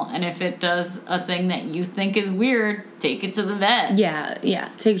normal. And if it does a thing that you think is weird, take it to the vet. Yeah.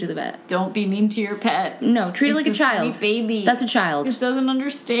 Take it to the vet. Don't be mean to your pet. No, treat it like a It's child. sweet baby. That's a child. It doesn't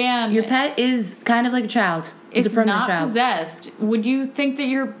understand. Your pet is kind of like a child. It's a permanent not child. possessed. Would you think that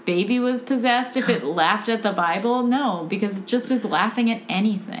your baby was possessed if it laughed at the Bible? No, because it just is laughing at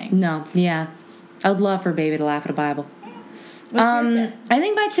anything. No, yeah. I would love for a baby to laugh at a Bible. What's your tip? I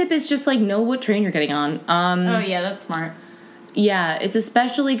think my tip is just like know what train you're getting on. Oh yeah, that's smart. Yeah, it's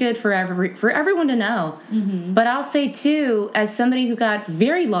especially good for everyone to know. Mm-hmm. But I'll say too, as somebody who got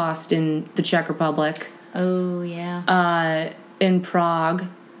very lost in the Czech Republic, Oh yeah. in Prague,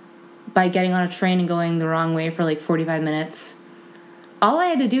 by getting on a train and going the wrong way for like 45 minutes, all I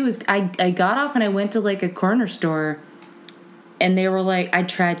had to do is I got off and I went to like a corner store, and they were like, I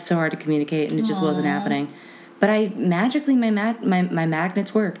tried so hard to communicate and it just wasn't happening. But magically my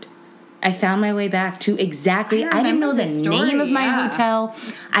magnets worked. I found my way back to exactly. I didn't know remember the this story, name of my yeah. hotel.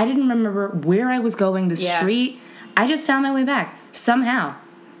 I didn't remember where I was going, the Yeah. street. I just found my way back somehow.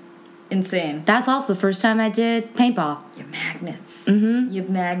 Insane. That's also the first time I did paintball. Your magnets. Mm-hmm. Your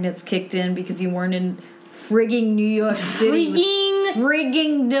magnets kicked in because you weren't in frigging New York City.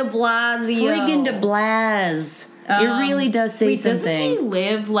 Frigging de Blasio. Friggin' de Blaz. It really does say something. Doesn't he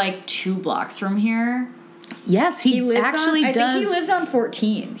live like 2 blocks from here? Yes, he actually I does. think he lives on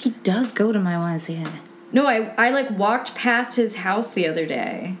 14. He does go to my YMCA. No, I like walked past his house the other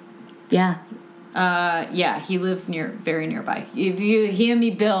day. Yeah. Yeah, he lives very nearby. If you hear me,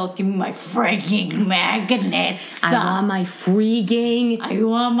 Bill, give me my frigging magnets. I want my freaking. I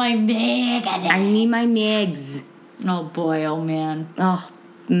want my magnets. I need my migs. Oh boy, oh man. Oh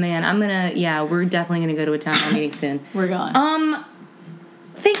man, we're definitely gonna go to a town hall meeting soon. We're gone.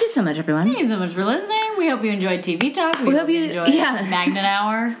 Thank you so much, everyone. Thank you so much for listening. We hope you enjoyed TV Talk. We hope you enjoyed Magnet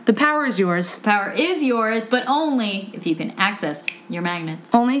Hour. The power is yours. Power is yours, but only if you can access your magnets.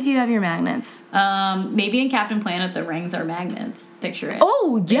 Only if you have your magnets. Maybe in Captain Planet, the rings are magnets. Picture it.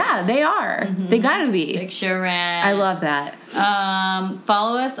 Oh yeah, they are. They gotta be. Picture it. I love that.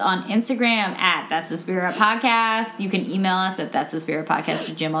 Follow us on Instagram at That's the Spirit Podcast. You can email us at That's the Spirit Podcast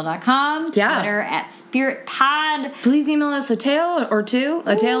at gmail.com. Yeah. Twitter at Spirit Pod. Please email us a tale or two.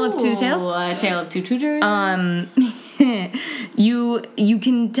 A tale of two tales. A tale of two tutors. You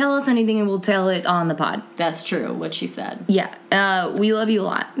can tell us anything and we'll tell it on the pod. That's true, what she said. Yeah. We love you a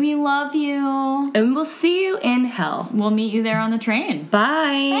lot. We love you. And we'll see you in hell. We'll meet you there on the train.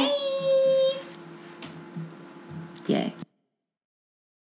 Bye. Bye. Yay.